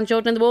about Dan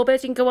Jordan and the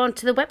Warbirds, you can go on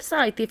to the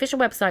website, the official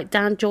website,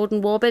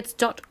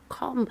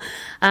 danjordanwarburds.com.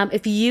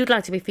 If you'd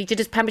like to be featured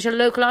as Pembrokeshire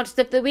Local Artist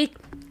of the Week,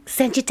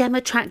 send your demo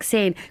tracks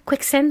in.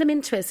 Quick, send them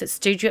in to us at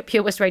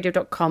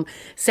studio@purewestradio.com.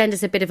 Send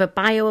us a bit of a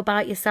bio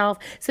about yourself,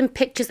 some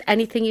pictures,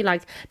 anything you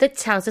like that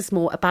tells us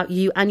more about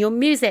you and your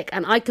music.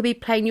 And I could be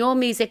playing your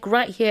music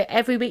right here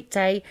every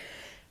weekday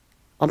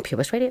on Pure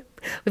West Radio.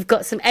 We've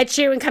got some Ed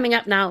Sheeran coming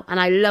up now, and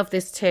I love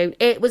this tune.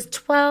 It was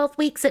 12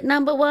 weeks at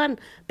number 1.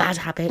 Bad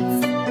Habits.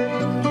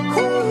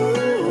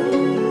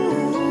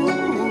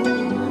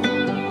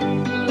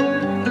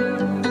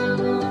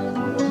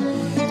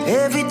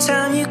 Every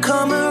time you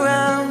come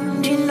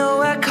around, you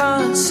know I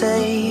can't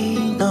say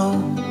no.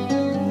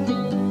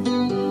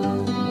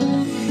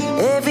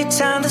 Every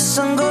time the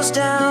sun goes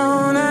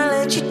down, I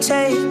let you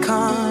take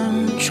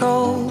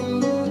control.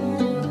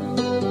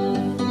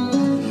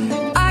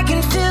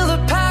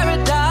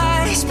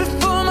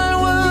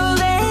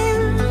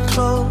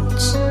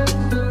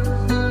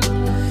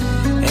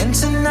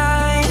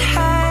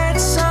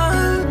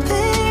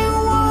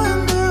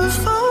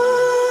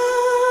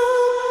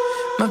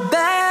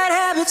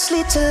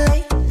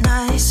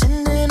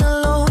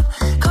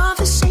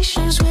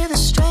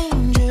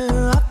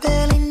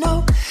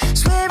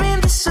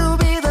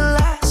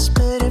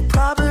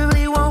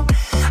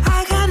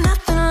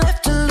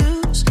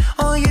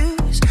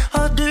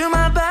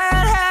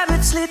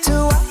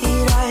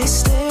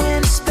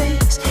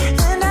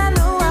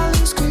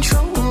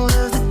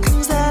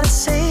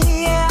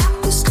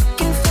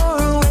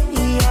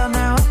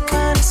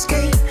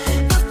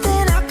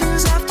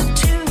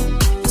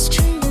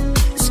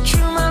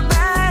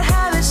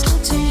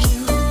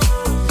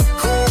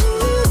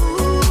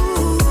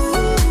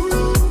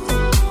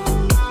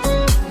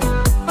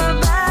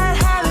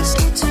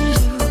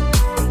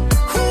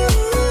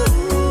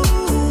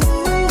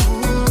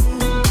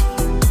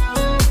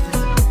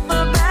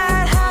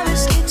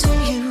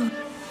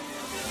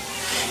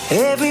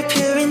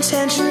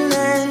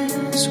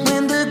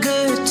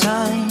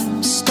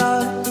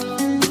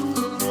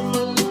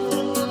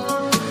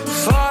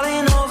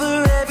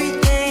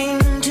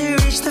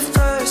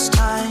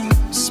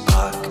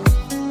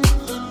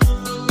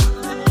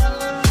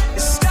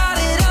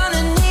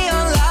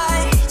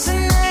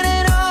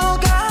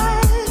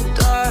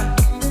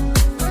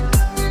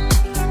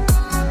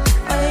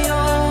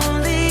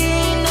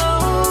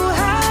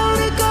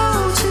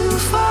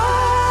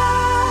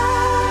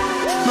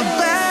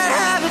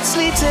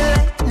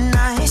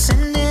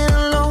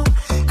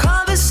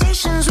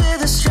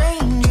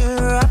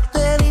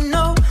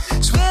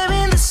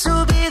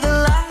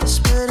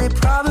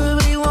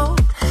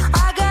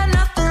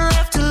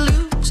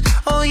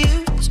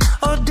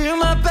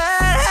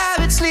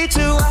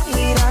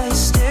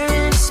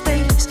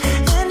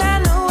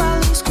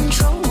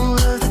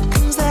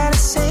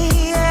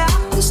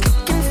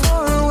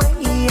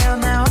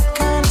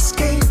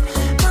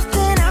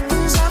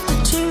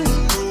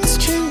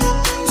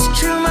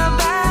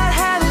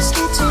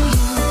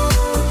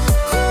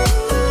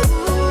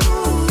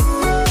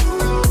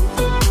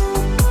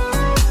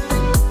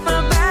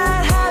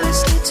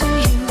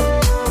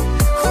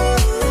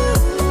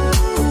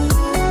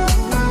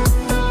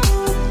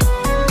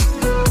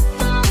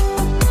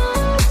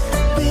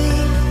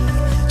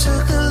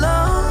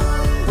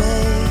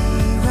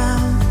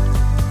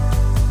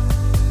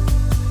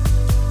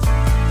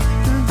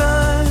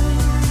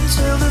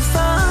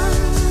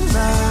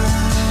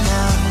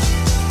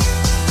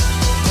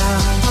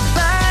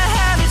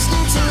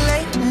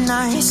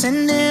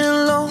 sending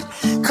alone.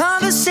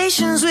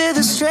 Conversations with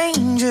a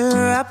stranger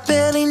I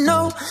barely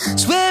know.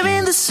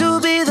 Swearing this will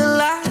be the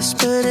last,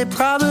 but it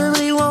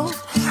probably won't.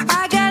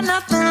 I got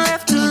nothing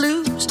left to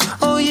lose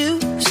or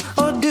use,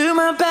 or do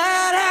my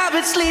bad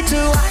habits lead to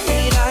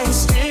white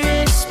eyes staring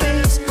into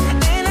space?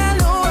 And I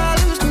know I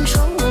lose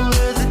control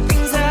of the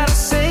things that I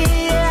say.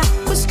 Yeah,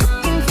 I was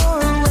looking for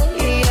a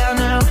way out,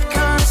 now I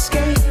can't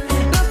escape.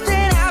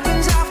 Nothing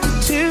happens after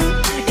two.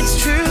 It's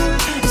true,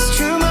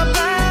 my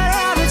bad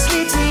habits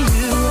lead to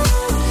you.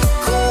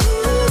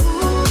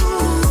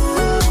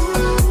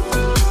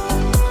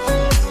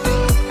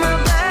 My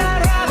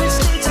bad habits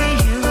lead to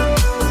you.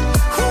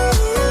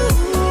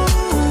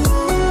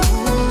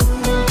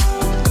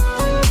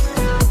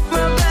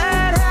 My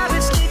bad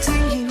habits lead to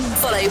you.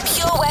 Follow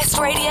Pure West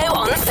Radio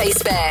on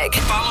Facebook.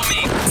 Follow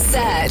me.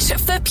 Search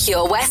for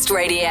Pure West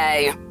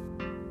Radio.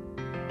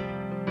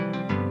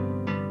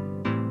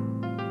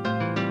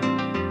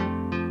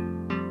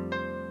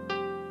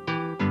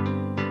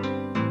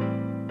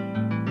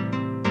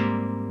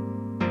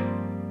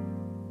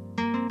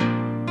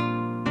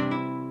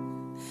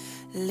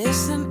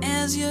 Listen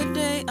as your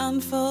day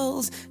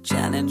unfolds.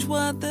 Challenge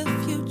what the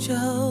future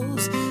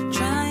holds.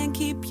 Try and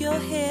keep your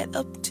head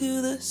up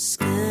to the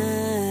sky.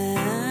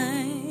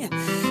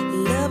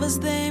 Lovers,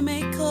 they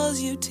may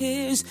cause you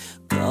tears.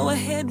 Go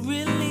ahead,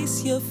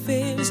 release your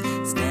fears.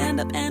 Stand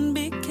up and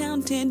be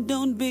counted.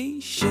 Don't be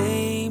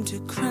ashamed to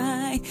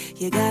cry.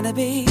 You gotta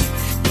be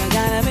bad.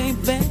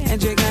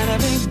 You gotta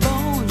be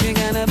bold. You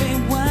gotta be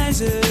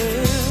wiser.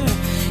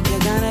 You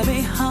gotta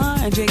be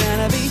hard, you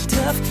gotta be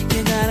tough,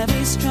 you gotta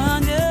be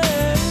stronger.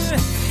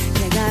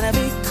 You gotta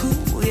be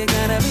cool, you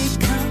gotta be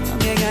calm,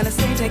 you gotta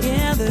stay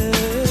together.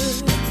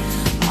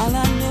 All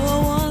I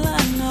know,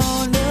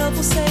 love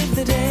will save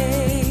the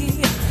day.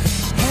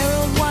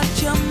 Herald what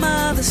your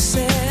mother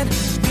said,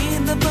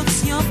 read the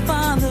books your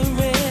father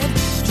read.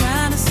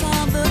 Trying to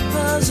solve the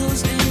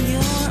puzzles in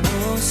your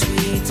own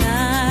sweet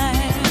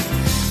time.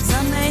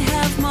 Some may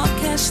have more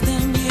cash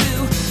than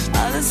you,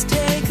 others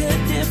take a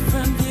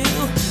different view.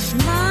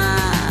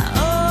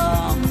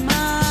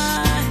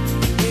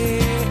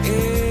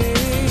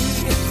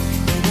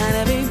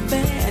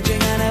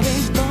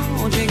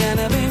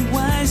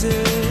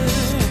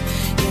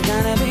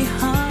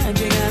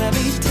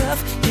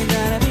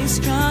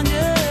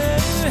 Stronger.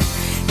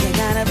 You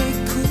gotta be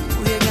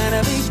cool, you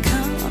gotta be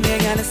calm, you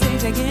gotta stay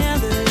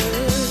together.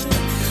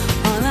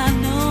 All I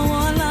know,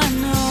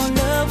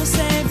 love will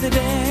save the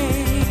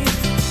day.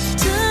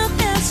 Time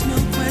asks no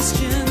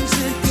questions,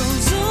 it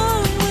goes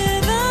on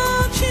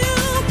without you,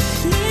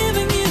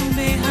 leaving you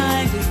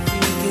behind if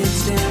you can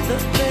stand the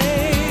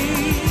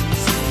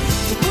pace.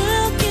 The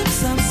world keeps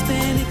on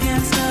spinning,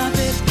 can't stop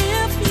it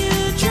if you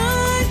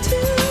try to.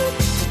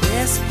 The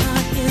best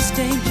part is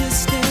danger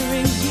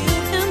staring you.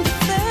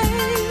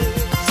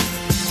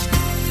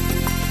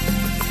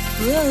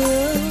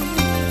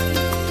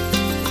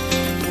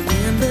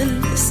 Remember,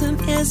 listen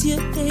as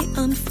your day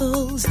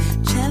unfolds.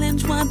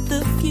 Challenge what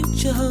the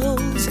future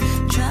holds.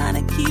 Try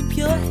to keep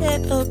your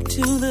head up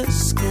to the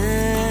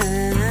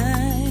sky.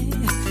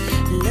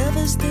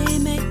 Lovers, they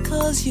may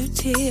cause you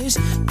tears.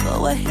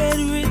 Go ahead,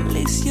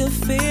 release your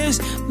fears.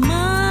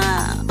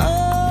 My,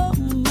 oh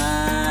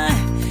my,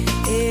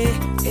 eh,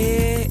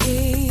 eh,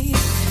 eh.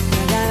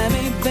 You gotta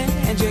be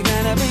bad, you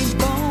gotta be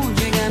bold,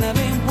 you gotta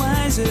be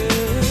wiser.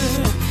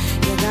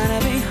 You gotta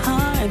be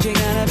hard, you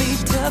gotta be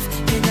tough,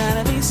 you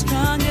gotta be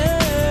stronger.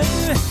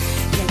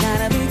 You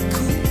gotta be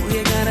cool,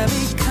 you gotta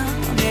be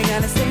calm, you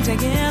gotta stay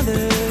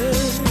together.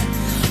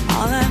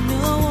 All I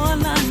know,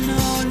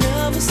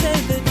 love will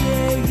save the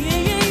day. Yeah,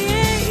 yeah,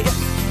 yeah.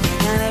 You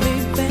gotta be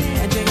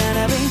bad, you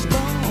gotta be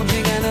bold,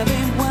 you gotta be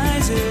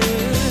wiser.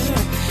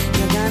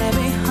 You gotta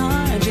be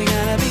hard, you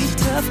gotta be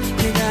tough,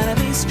 you gotta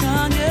be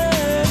stronger.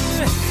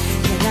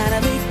 You gotta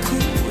be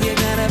cool, you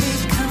gotta be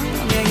calm,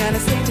 you gotta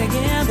stay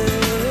together.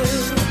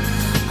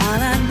 All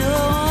I know,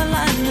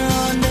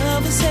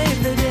 love will save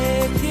the day.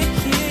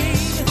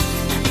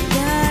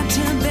 Got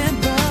to be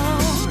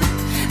bold,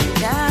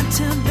 got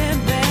to be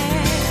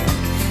bad,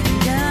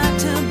 got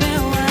to be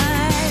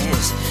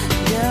wise,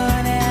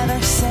 don't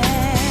ever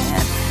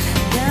sad.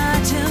 Got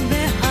to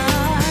be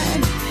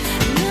hard,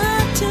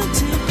 not too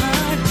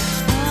hard.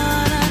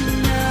 All I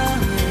know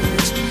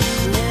is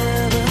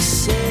love will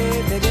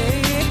save the day.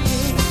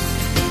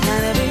 You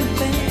gotta be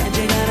bad,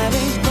 you gotta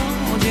be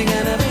bold, you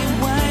gotta be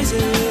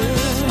wiser.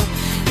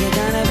 You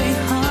gotta be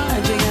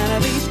hard, you gotta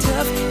be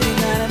tough, you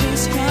gotta be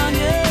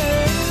stronger.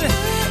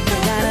 You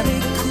gotta be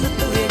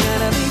cool, you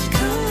gotta be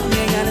calm,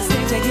 you gotta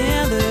stay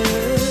together.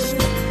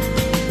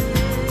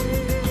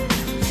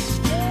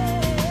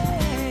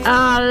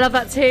 I love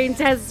that tune,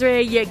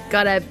 Tesri. You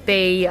gotta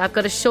be. I've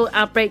got a short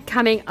outbreak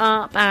coming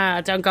up.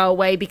 Don't go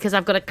away because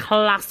I've got a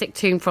classic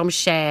tune from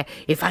Cher.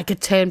 If I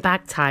Could Turn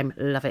Back Time.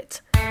 Love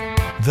it.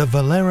 The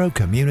Valero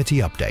Community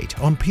Update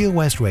on Pure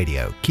West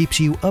Radio keeps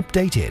you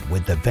updated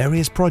with the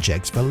various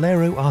projects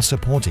Valero are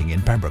supporting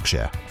in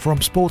Pembrokeshire, from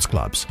sports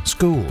clubs,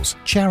 schools,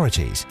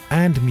 charities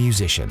and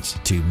musicians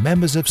to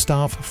members of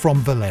staff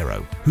from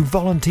Valero who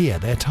volunteer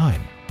their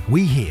time.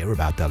 We hear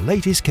about the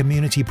latest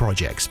community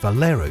projects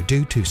Valero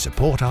do to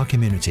support our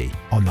community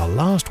on the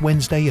last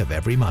Wednesday of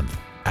every month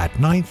at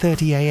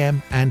 9:30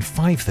 a.m. and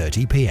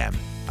 5:30 p.m.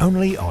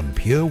 only on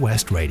Pure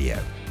West Radio.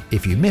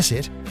 If you miss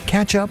it,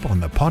 catch up on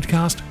the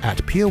podcast at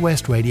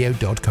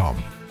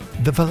purewestradio.com.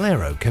 The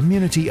Valero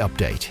Community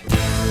Update.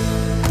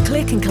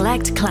 Click and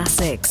collect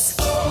classics.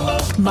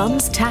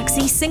 Mum's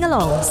taxi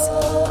sing-alongs.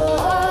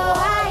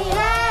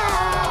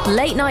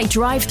 Late night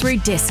drive-through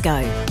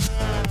disco.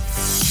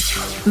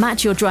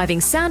 Match your driving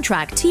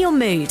soundtrack to your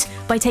mood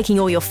by taking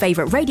all your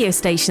favourite radio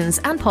stations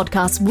and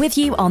podcasts with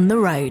you on the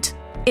road.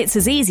 It's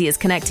as easy as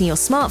connecting your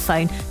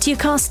smartphone to your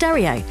car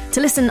stereo to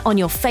listen on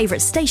your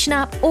favourite station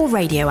app or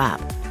radio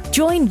app.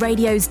 Join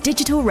radio's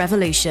digital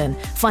revolution.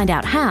 Find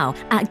out how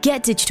at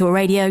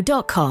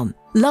getdigitalradio.com.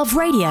 Love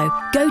radio,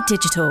 go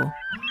digital.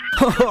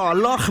 Oh,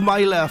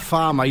 Lochmeyler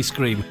Farm Ice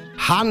Cream.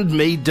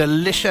 Handmade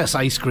delicious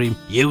ice cream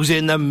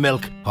using the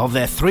milk of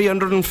their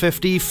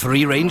 350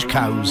 free-range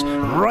cows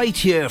right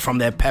here from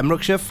their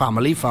Pembrokeshire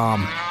family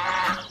farm.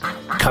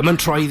 Come and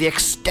try the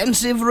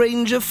extensive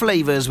range of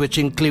flavours which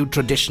include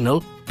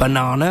traditional,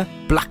 banana,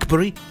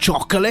 blackberry,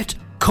 chocolate,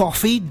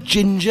 coffee,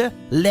 ginger,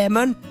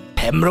 lemon,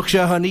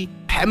 Pembrokeshire honey,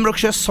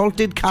 Pembrokeshire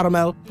salted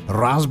caramel,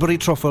 raspberry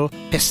truffle,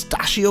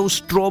 pistachio,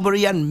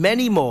 strawberry and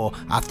many more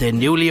at their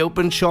newly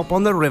opened shop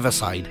on the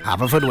Riverside,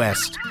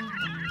 Haverfordwest.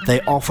 They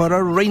offer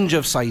a range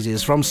of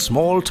sizes from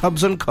small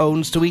tubs and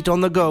cones to eat on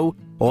the go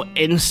or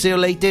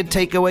insulated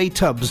takeaway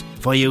tubs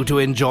for you to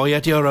enjoy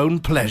at your own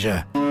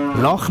pleasure.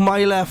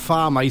 Lochmeyler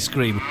Farm Ice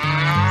Cream.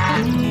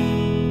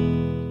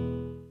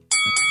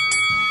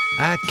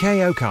 At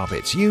KO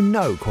Carpets, you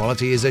know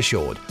quality is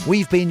assured.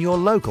 We've been your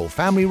local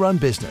family-run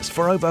business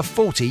for over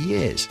 40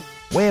 years.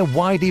 We're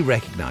widely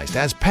recognised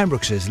as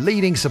Pembrokeshire's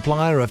leading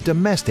supplier of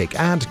domestic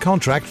and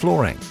contract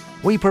flooring.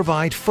 We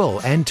provide full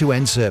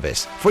end-to-end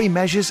service, free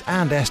measures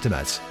and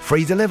estimates,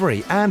 free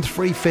delivery and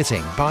free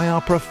fitting by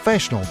our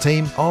professional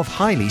team of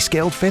highly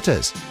skilled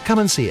fitters. Come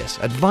and see us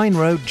at Vine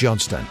Road,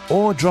 Johnston,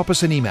 or drop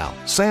us an email,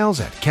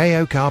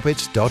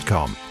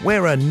 sales@kocarpets.com.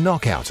 We're a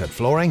knockout at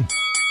flooring.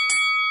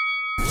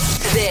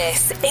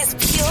 This is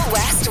Pure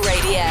West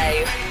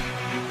Radio.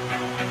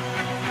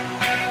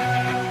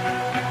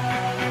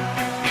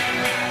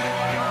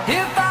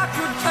 If I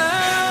could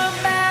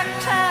turn back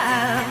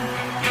time,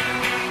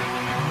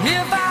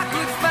 if I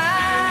could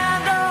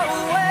find a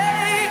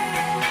way,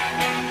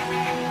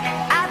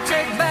 I'd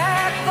take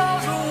back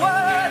those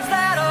words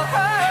that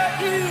hurt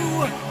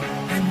you,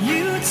 and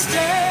you'd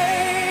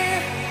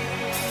stay.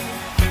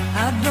 I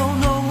don't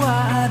know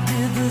why I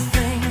did the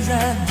things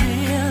I did.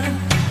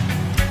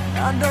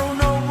 I don't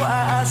know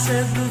why I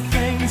said the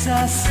things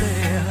I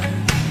said.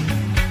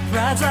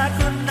 Pride's like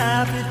a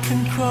knife, it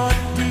can cut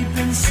deep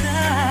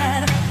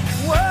inside.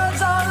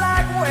 Words are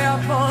like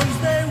weapons,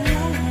 they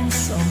wound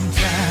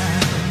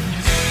sometimes.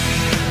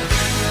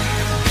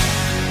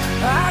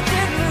 I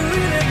didn't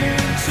really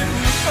mean to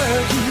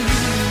hurt you.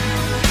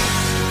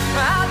 I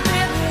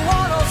didn't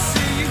want to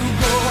see you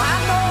go. I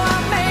know I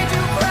made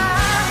you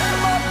cry,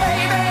 but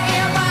baby,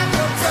 if I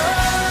could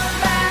turn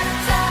back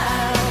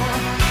time,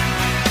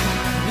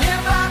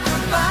 if I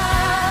could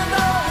find a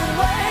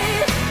way,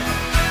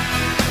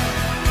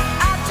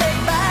 I'd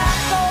take back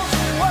those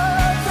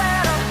words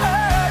that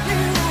hurt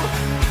you.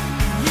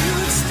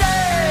 You'd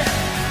stay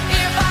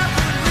if I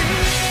could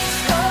reach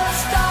the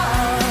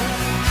stars.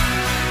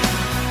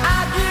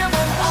 I'd give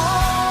them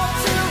all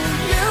to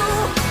you.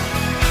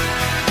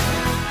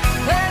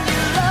 Then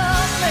you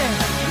love me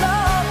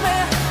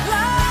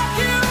like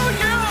you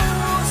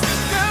used to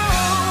do.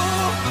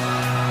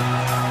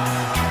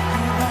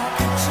 If I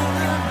could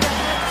turn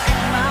back,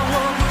 my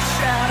world was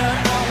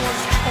shattered, I was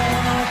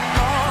torn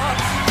apart.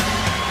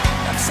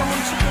 Like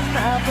someone took a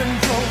knife and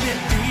drove it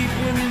deep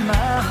in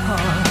my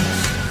heart.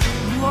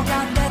 You walked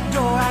out that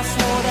door, I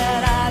swore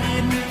that I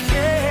didn't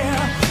care,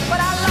 but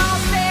I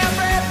lost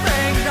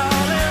everything,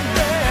 darling,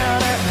 there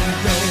and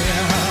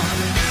there.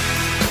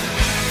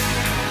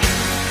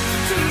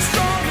 Too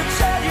strong to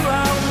tell you I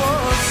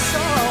was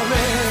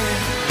sorry,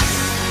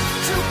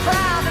 too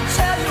proud to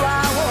tell you I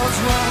was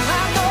wrong. I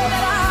know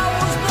that I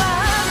was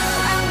blind,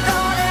 and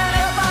darling,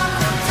 if I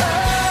could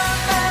turn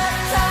back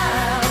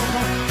time,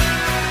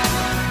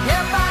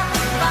 if I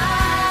could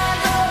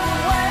find a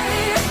way,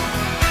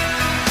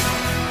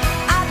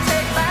 I'd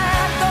take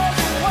back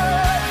those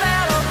words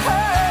that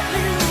hurt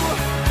you,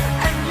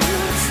 and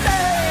you'd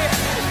stay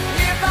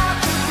if I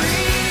could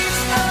reach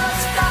the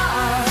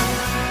stars.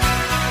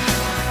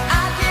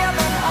 I'd give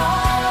them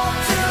all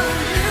to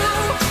you.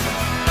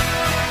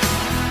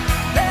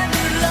 Then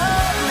you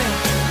love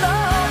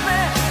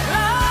me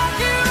like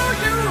you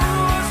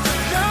used to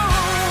do.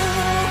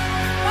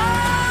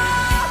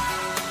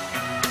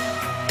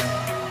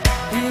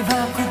 If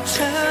I could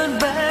turn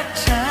back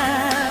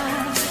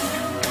time,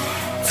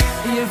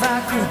 if I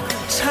could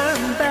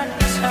turn back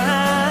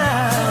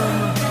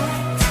time,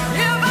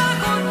 if I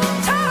could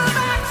turn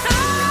back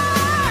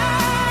time,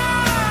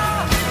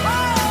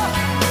 oh,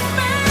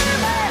 baby.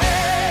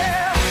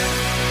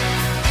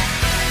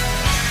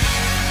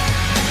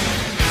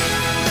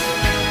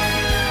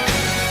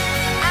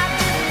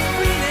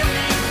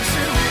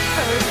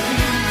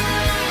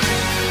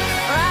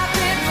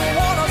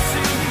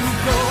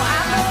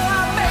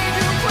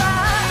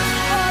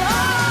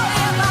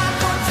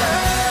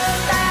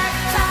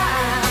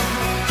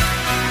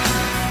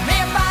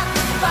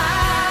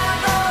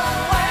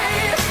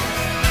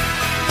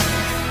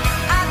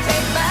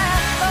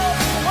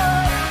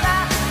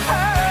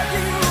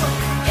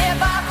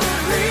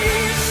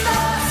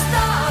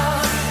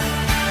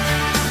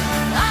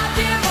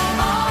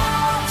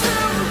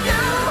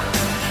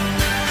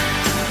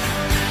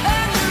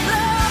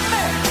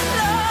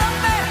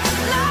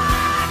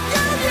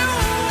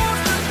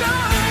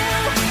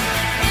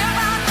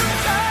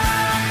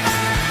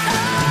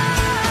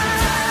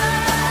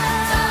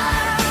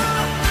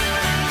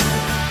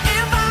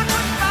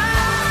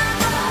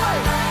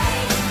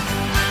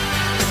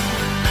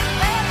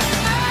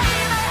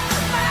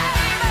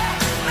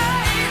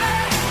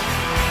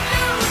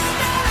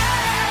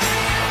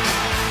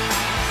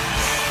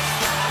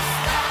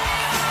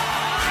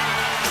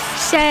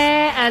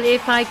 Cher, and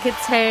If I Could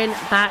Turn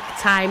Back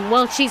Time.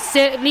 Well, she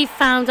certainly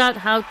found out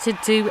how to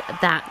do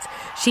that.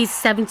 She's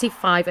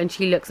 75 and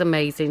she looks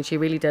amazing. She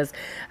really does.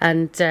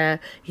 And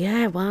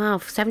yeah, wow,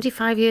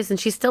 75 years and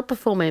she's still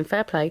performing.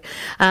 Fair play.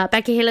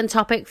 Becky Hill and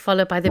Topic,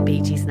 followed by the Bee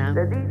Gees now.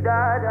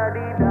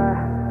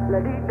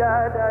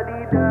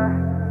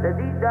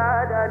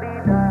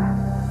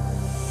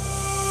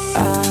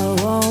 I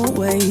won't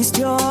waste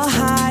your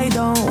high,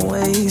 don't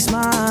waste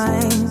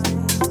mine.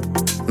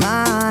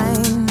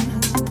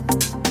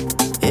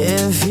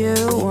 If you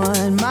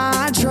want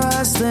my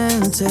trust,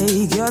 then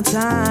take your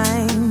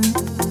time,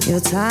 your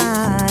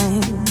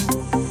time.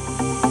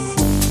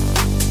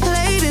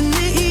 Late in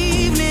the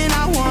evening,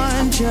 I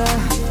want you.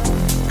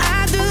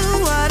 I do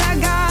what I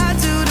got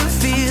to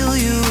feel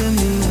you in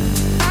me.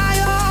 I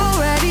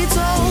already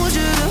told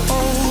you to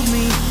hold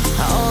me.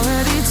 I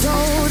already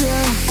told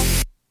you.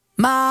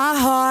 My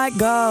heart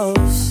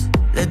goes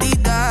la dee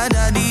da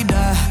da dee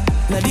da,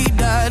 la dee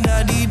da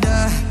da dee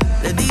da,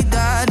 la dee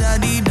da da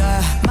dee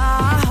da.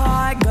 My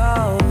heart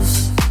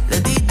goes la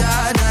dee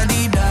da da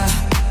dee da,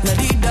 la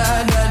dee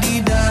da da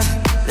dee da,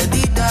 la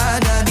dee da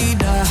da dee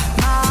da.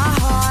 My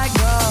heart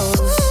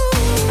goes.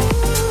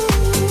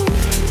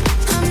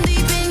 I'm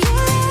deep in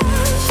your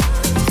love,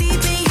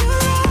 deep in your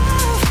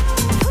love.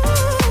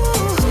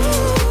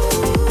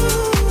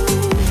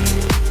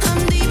 I'm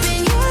deep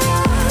in your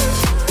love,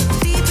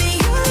 deep in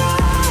your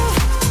love.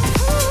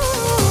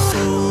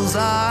 Rules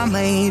are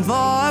made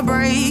for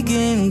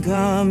breaking.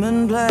 Come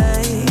and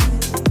play,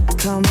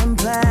 come and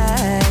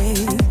play.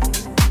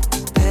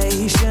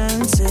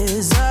 Patience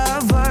is a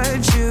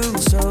virtue,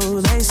 so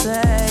they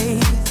say,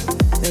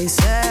 they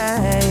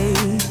say.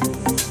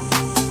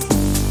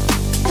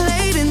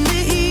 Late in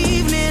the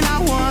evening, I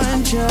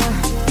want you.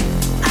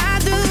 I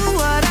do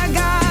what I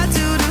got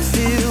to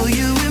feel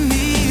you in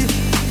me.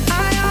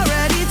 I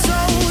already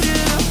told you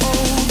to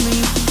hold me.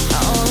 I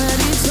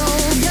already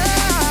told you.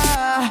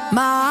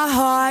 My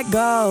heart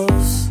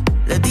goes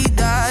la dee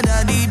da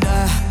da dee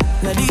da,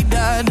 la dee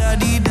da da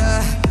dee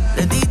da,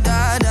 la dee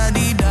da da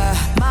dee da.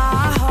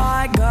 My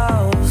heart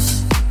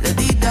goes la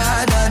dee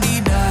da da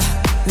dee da,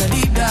 la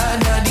dee da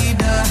da dee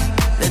da,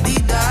 la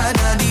dee da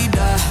da dee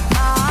da.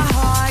 My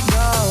heart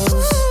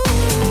goes.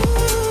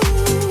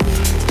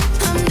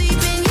 I'm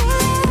deep in your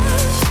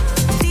love,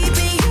 deep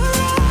in your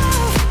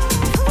love.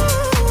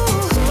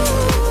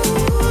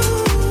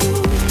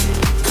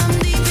 I'm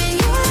deep in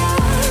your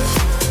love,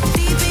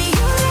 deep in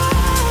your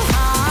love.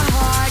 My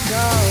heart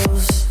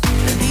goes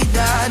la dee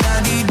da da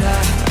dee da,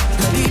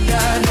 la dee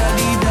da da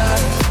dee da,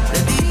 la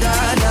dee da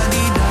da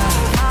dee da.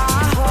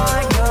 My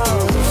heart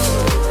goes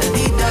la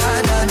dee da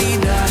da dee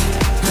da,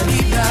 la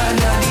dee da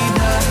da dee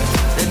da,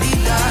 la dee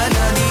da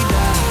da dee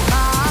da.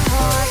 My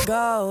heart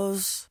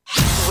goes.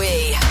 We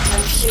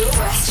are Pure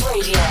West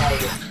Radio.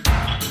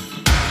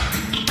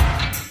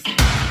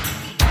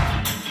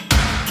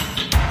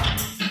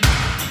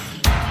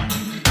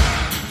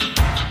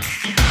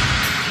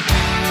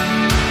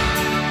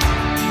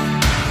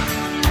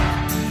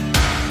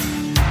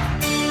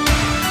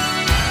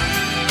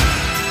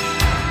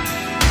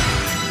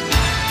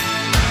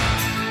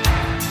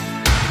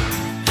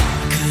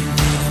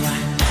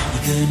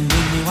 Couldn't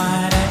give me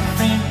what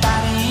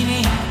everybody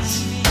needs.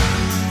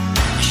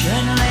 I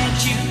shouldn't let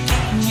you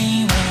take me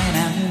when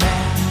I'm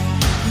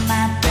down.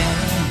 My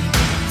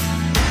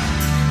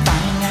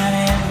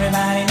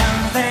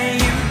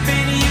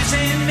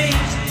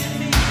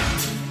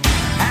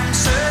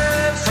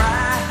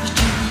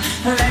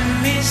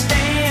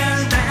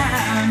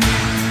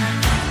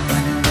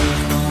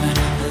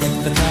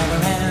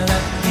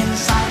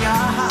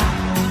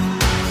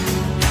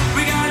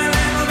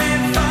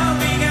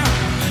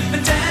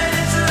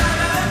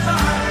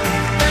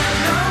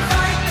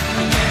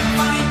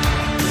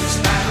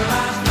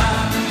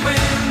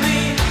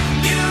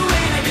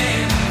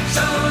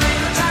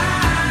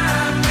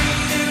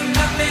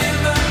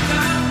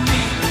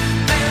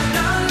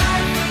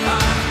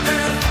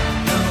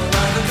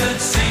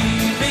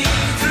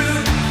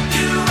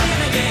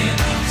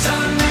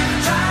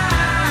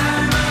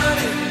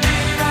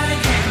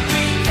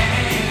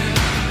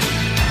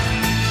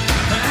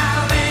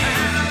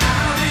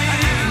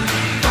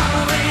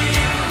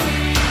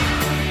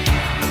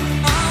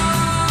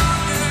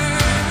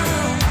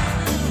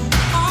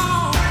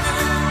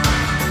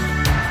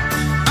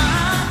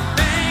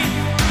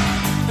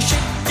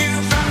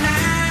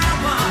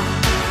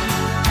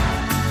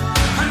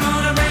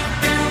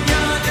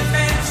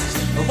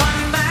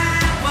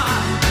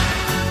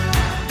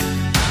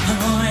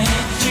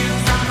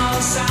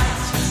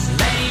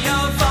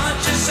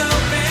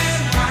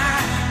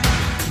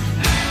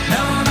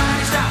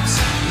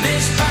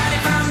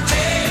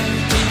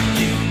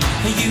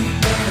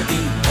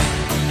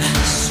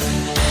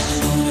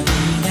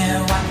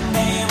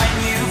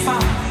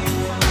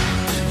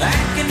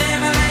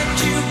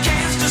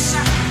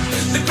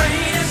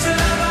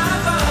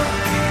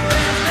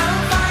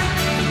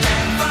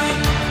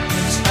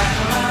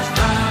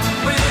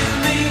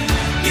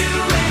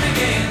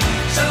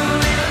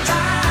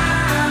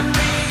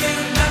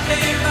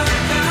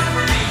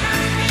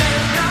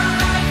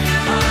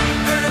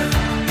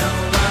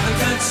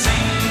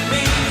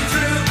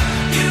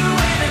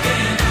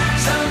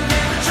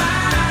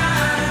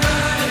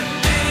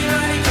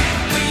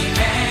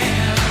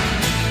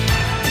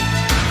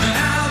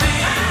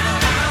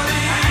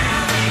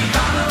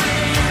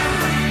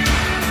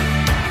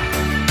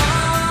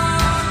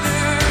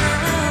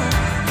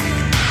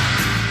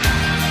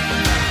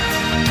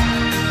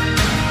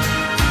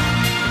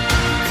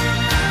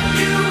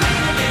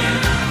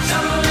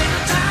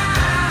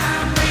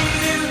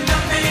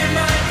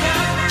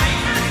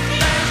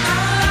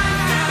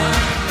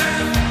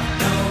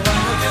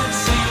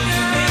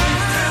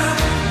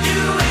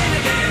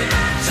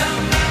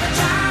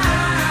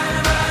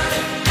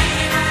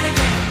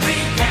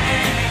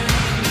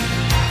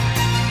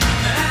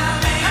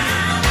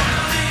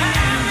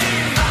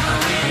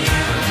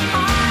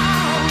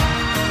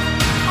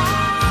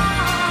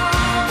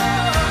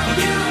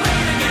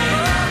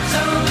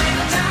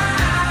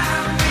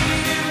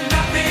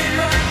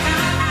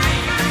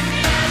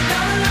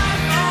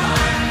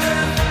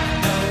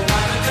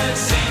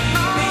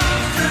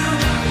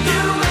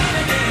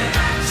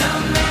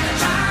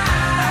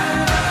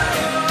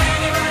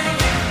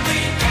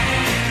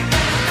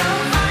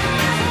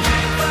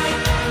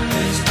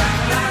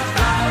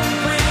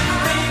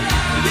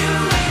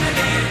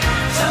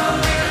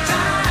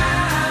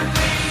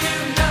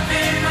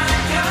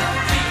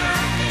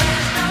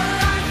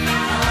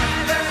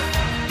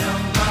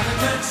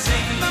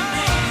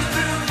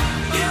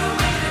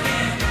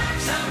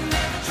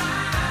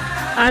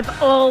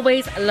I've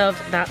always loved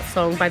that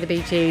song by the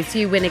Bee Gees.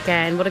 You Win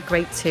Again. What a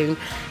great tune.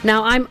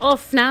 Now, I'm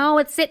off now.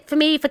 It's it for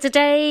me for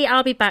today.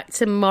 I'll be back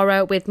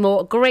tomorrow with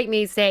more great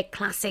music,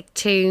 classic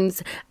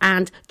tunes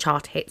and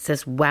chart hits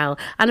as well.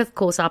 And, of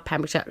course, our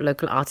Pembrokeshire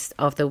Local Artist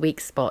of the Week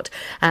spot.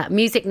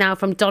 Music now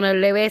from Donna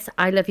Lewis,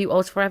 I Love You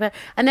All Forever.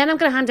 And then I'm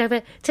going to hand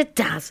over to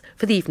Daz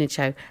for the evening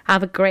show.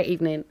 Have a great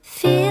evening.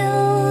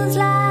 Feels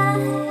like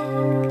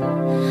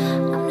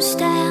I'm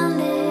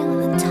standing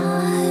on a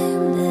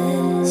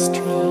timeless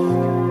dream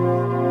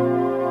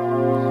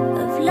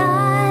of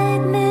light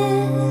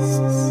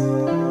mists,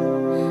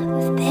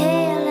 of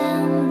pale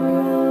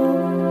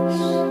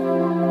ambrose.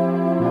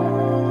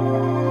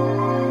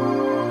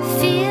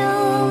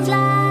 Feels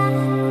like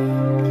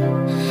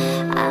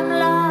I'm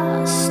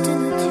lost in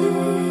a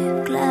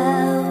deep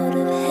cloud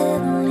of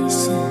heavenly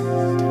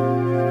scent.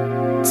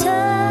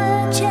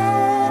 Touching,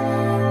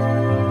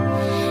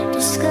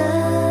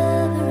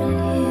 discovering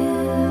you.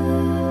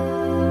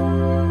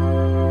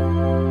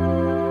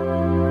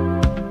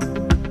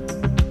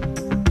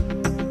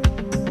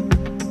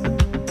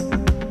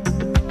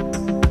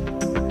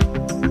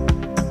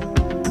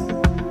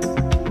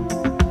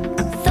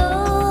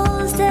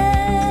 Those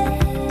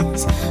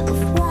days of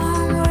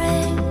warm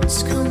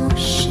rains come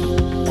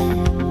rushing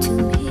back to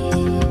me.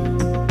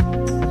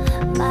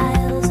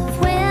 Miles of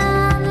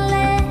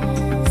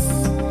windless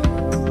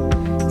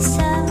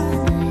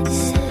summer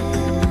nights,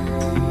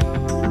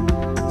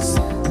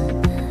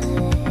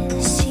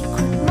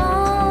 secret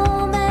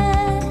moments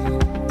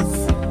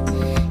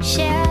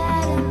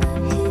shared in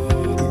the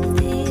heat of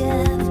the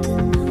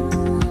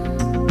afternoon.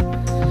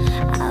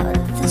 Out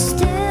of the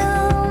stillness,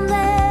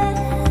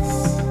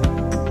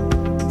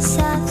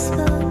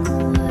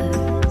 soft-spoken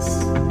words.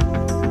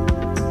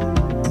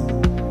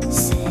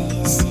 Say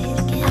it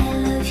again. I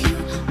love you,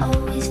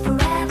 always,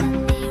 forever,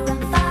 near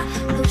and far,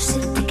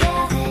 closer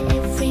together,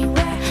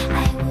 everywhere. I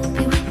will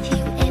be with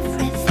you,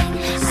 everything.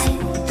 I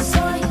will do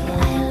for you.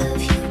 I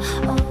love you,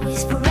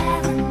 always,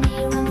 forever,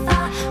 near and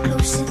far,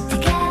 closer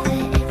together,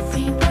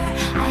 everywhere.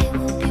 I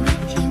will be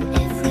with you,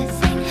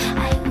 everything. I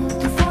will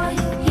do for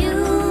you.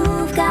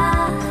 You've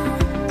got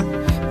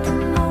the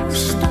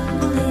most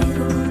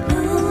unbelievable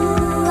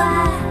blue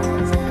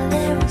eyes I've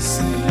ever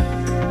seen.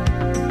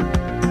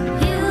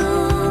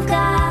 You've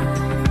got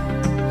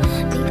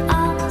me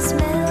almost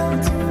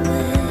melt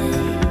away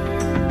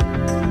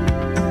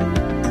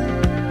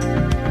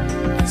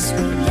as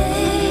we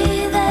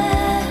lay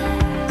there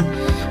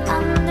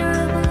under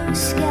a blue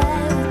sky.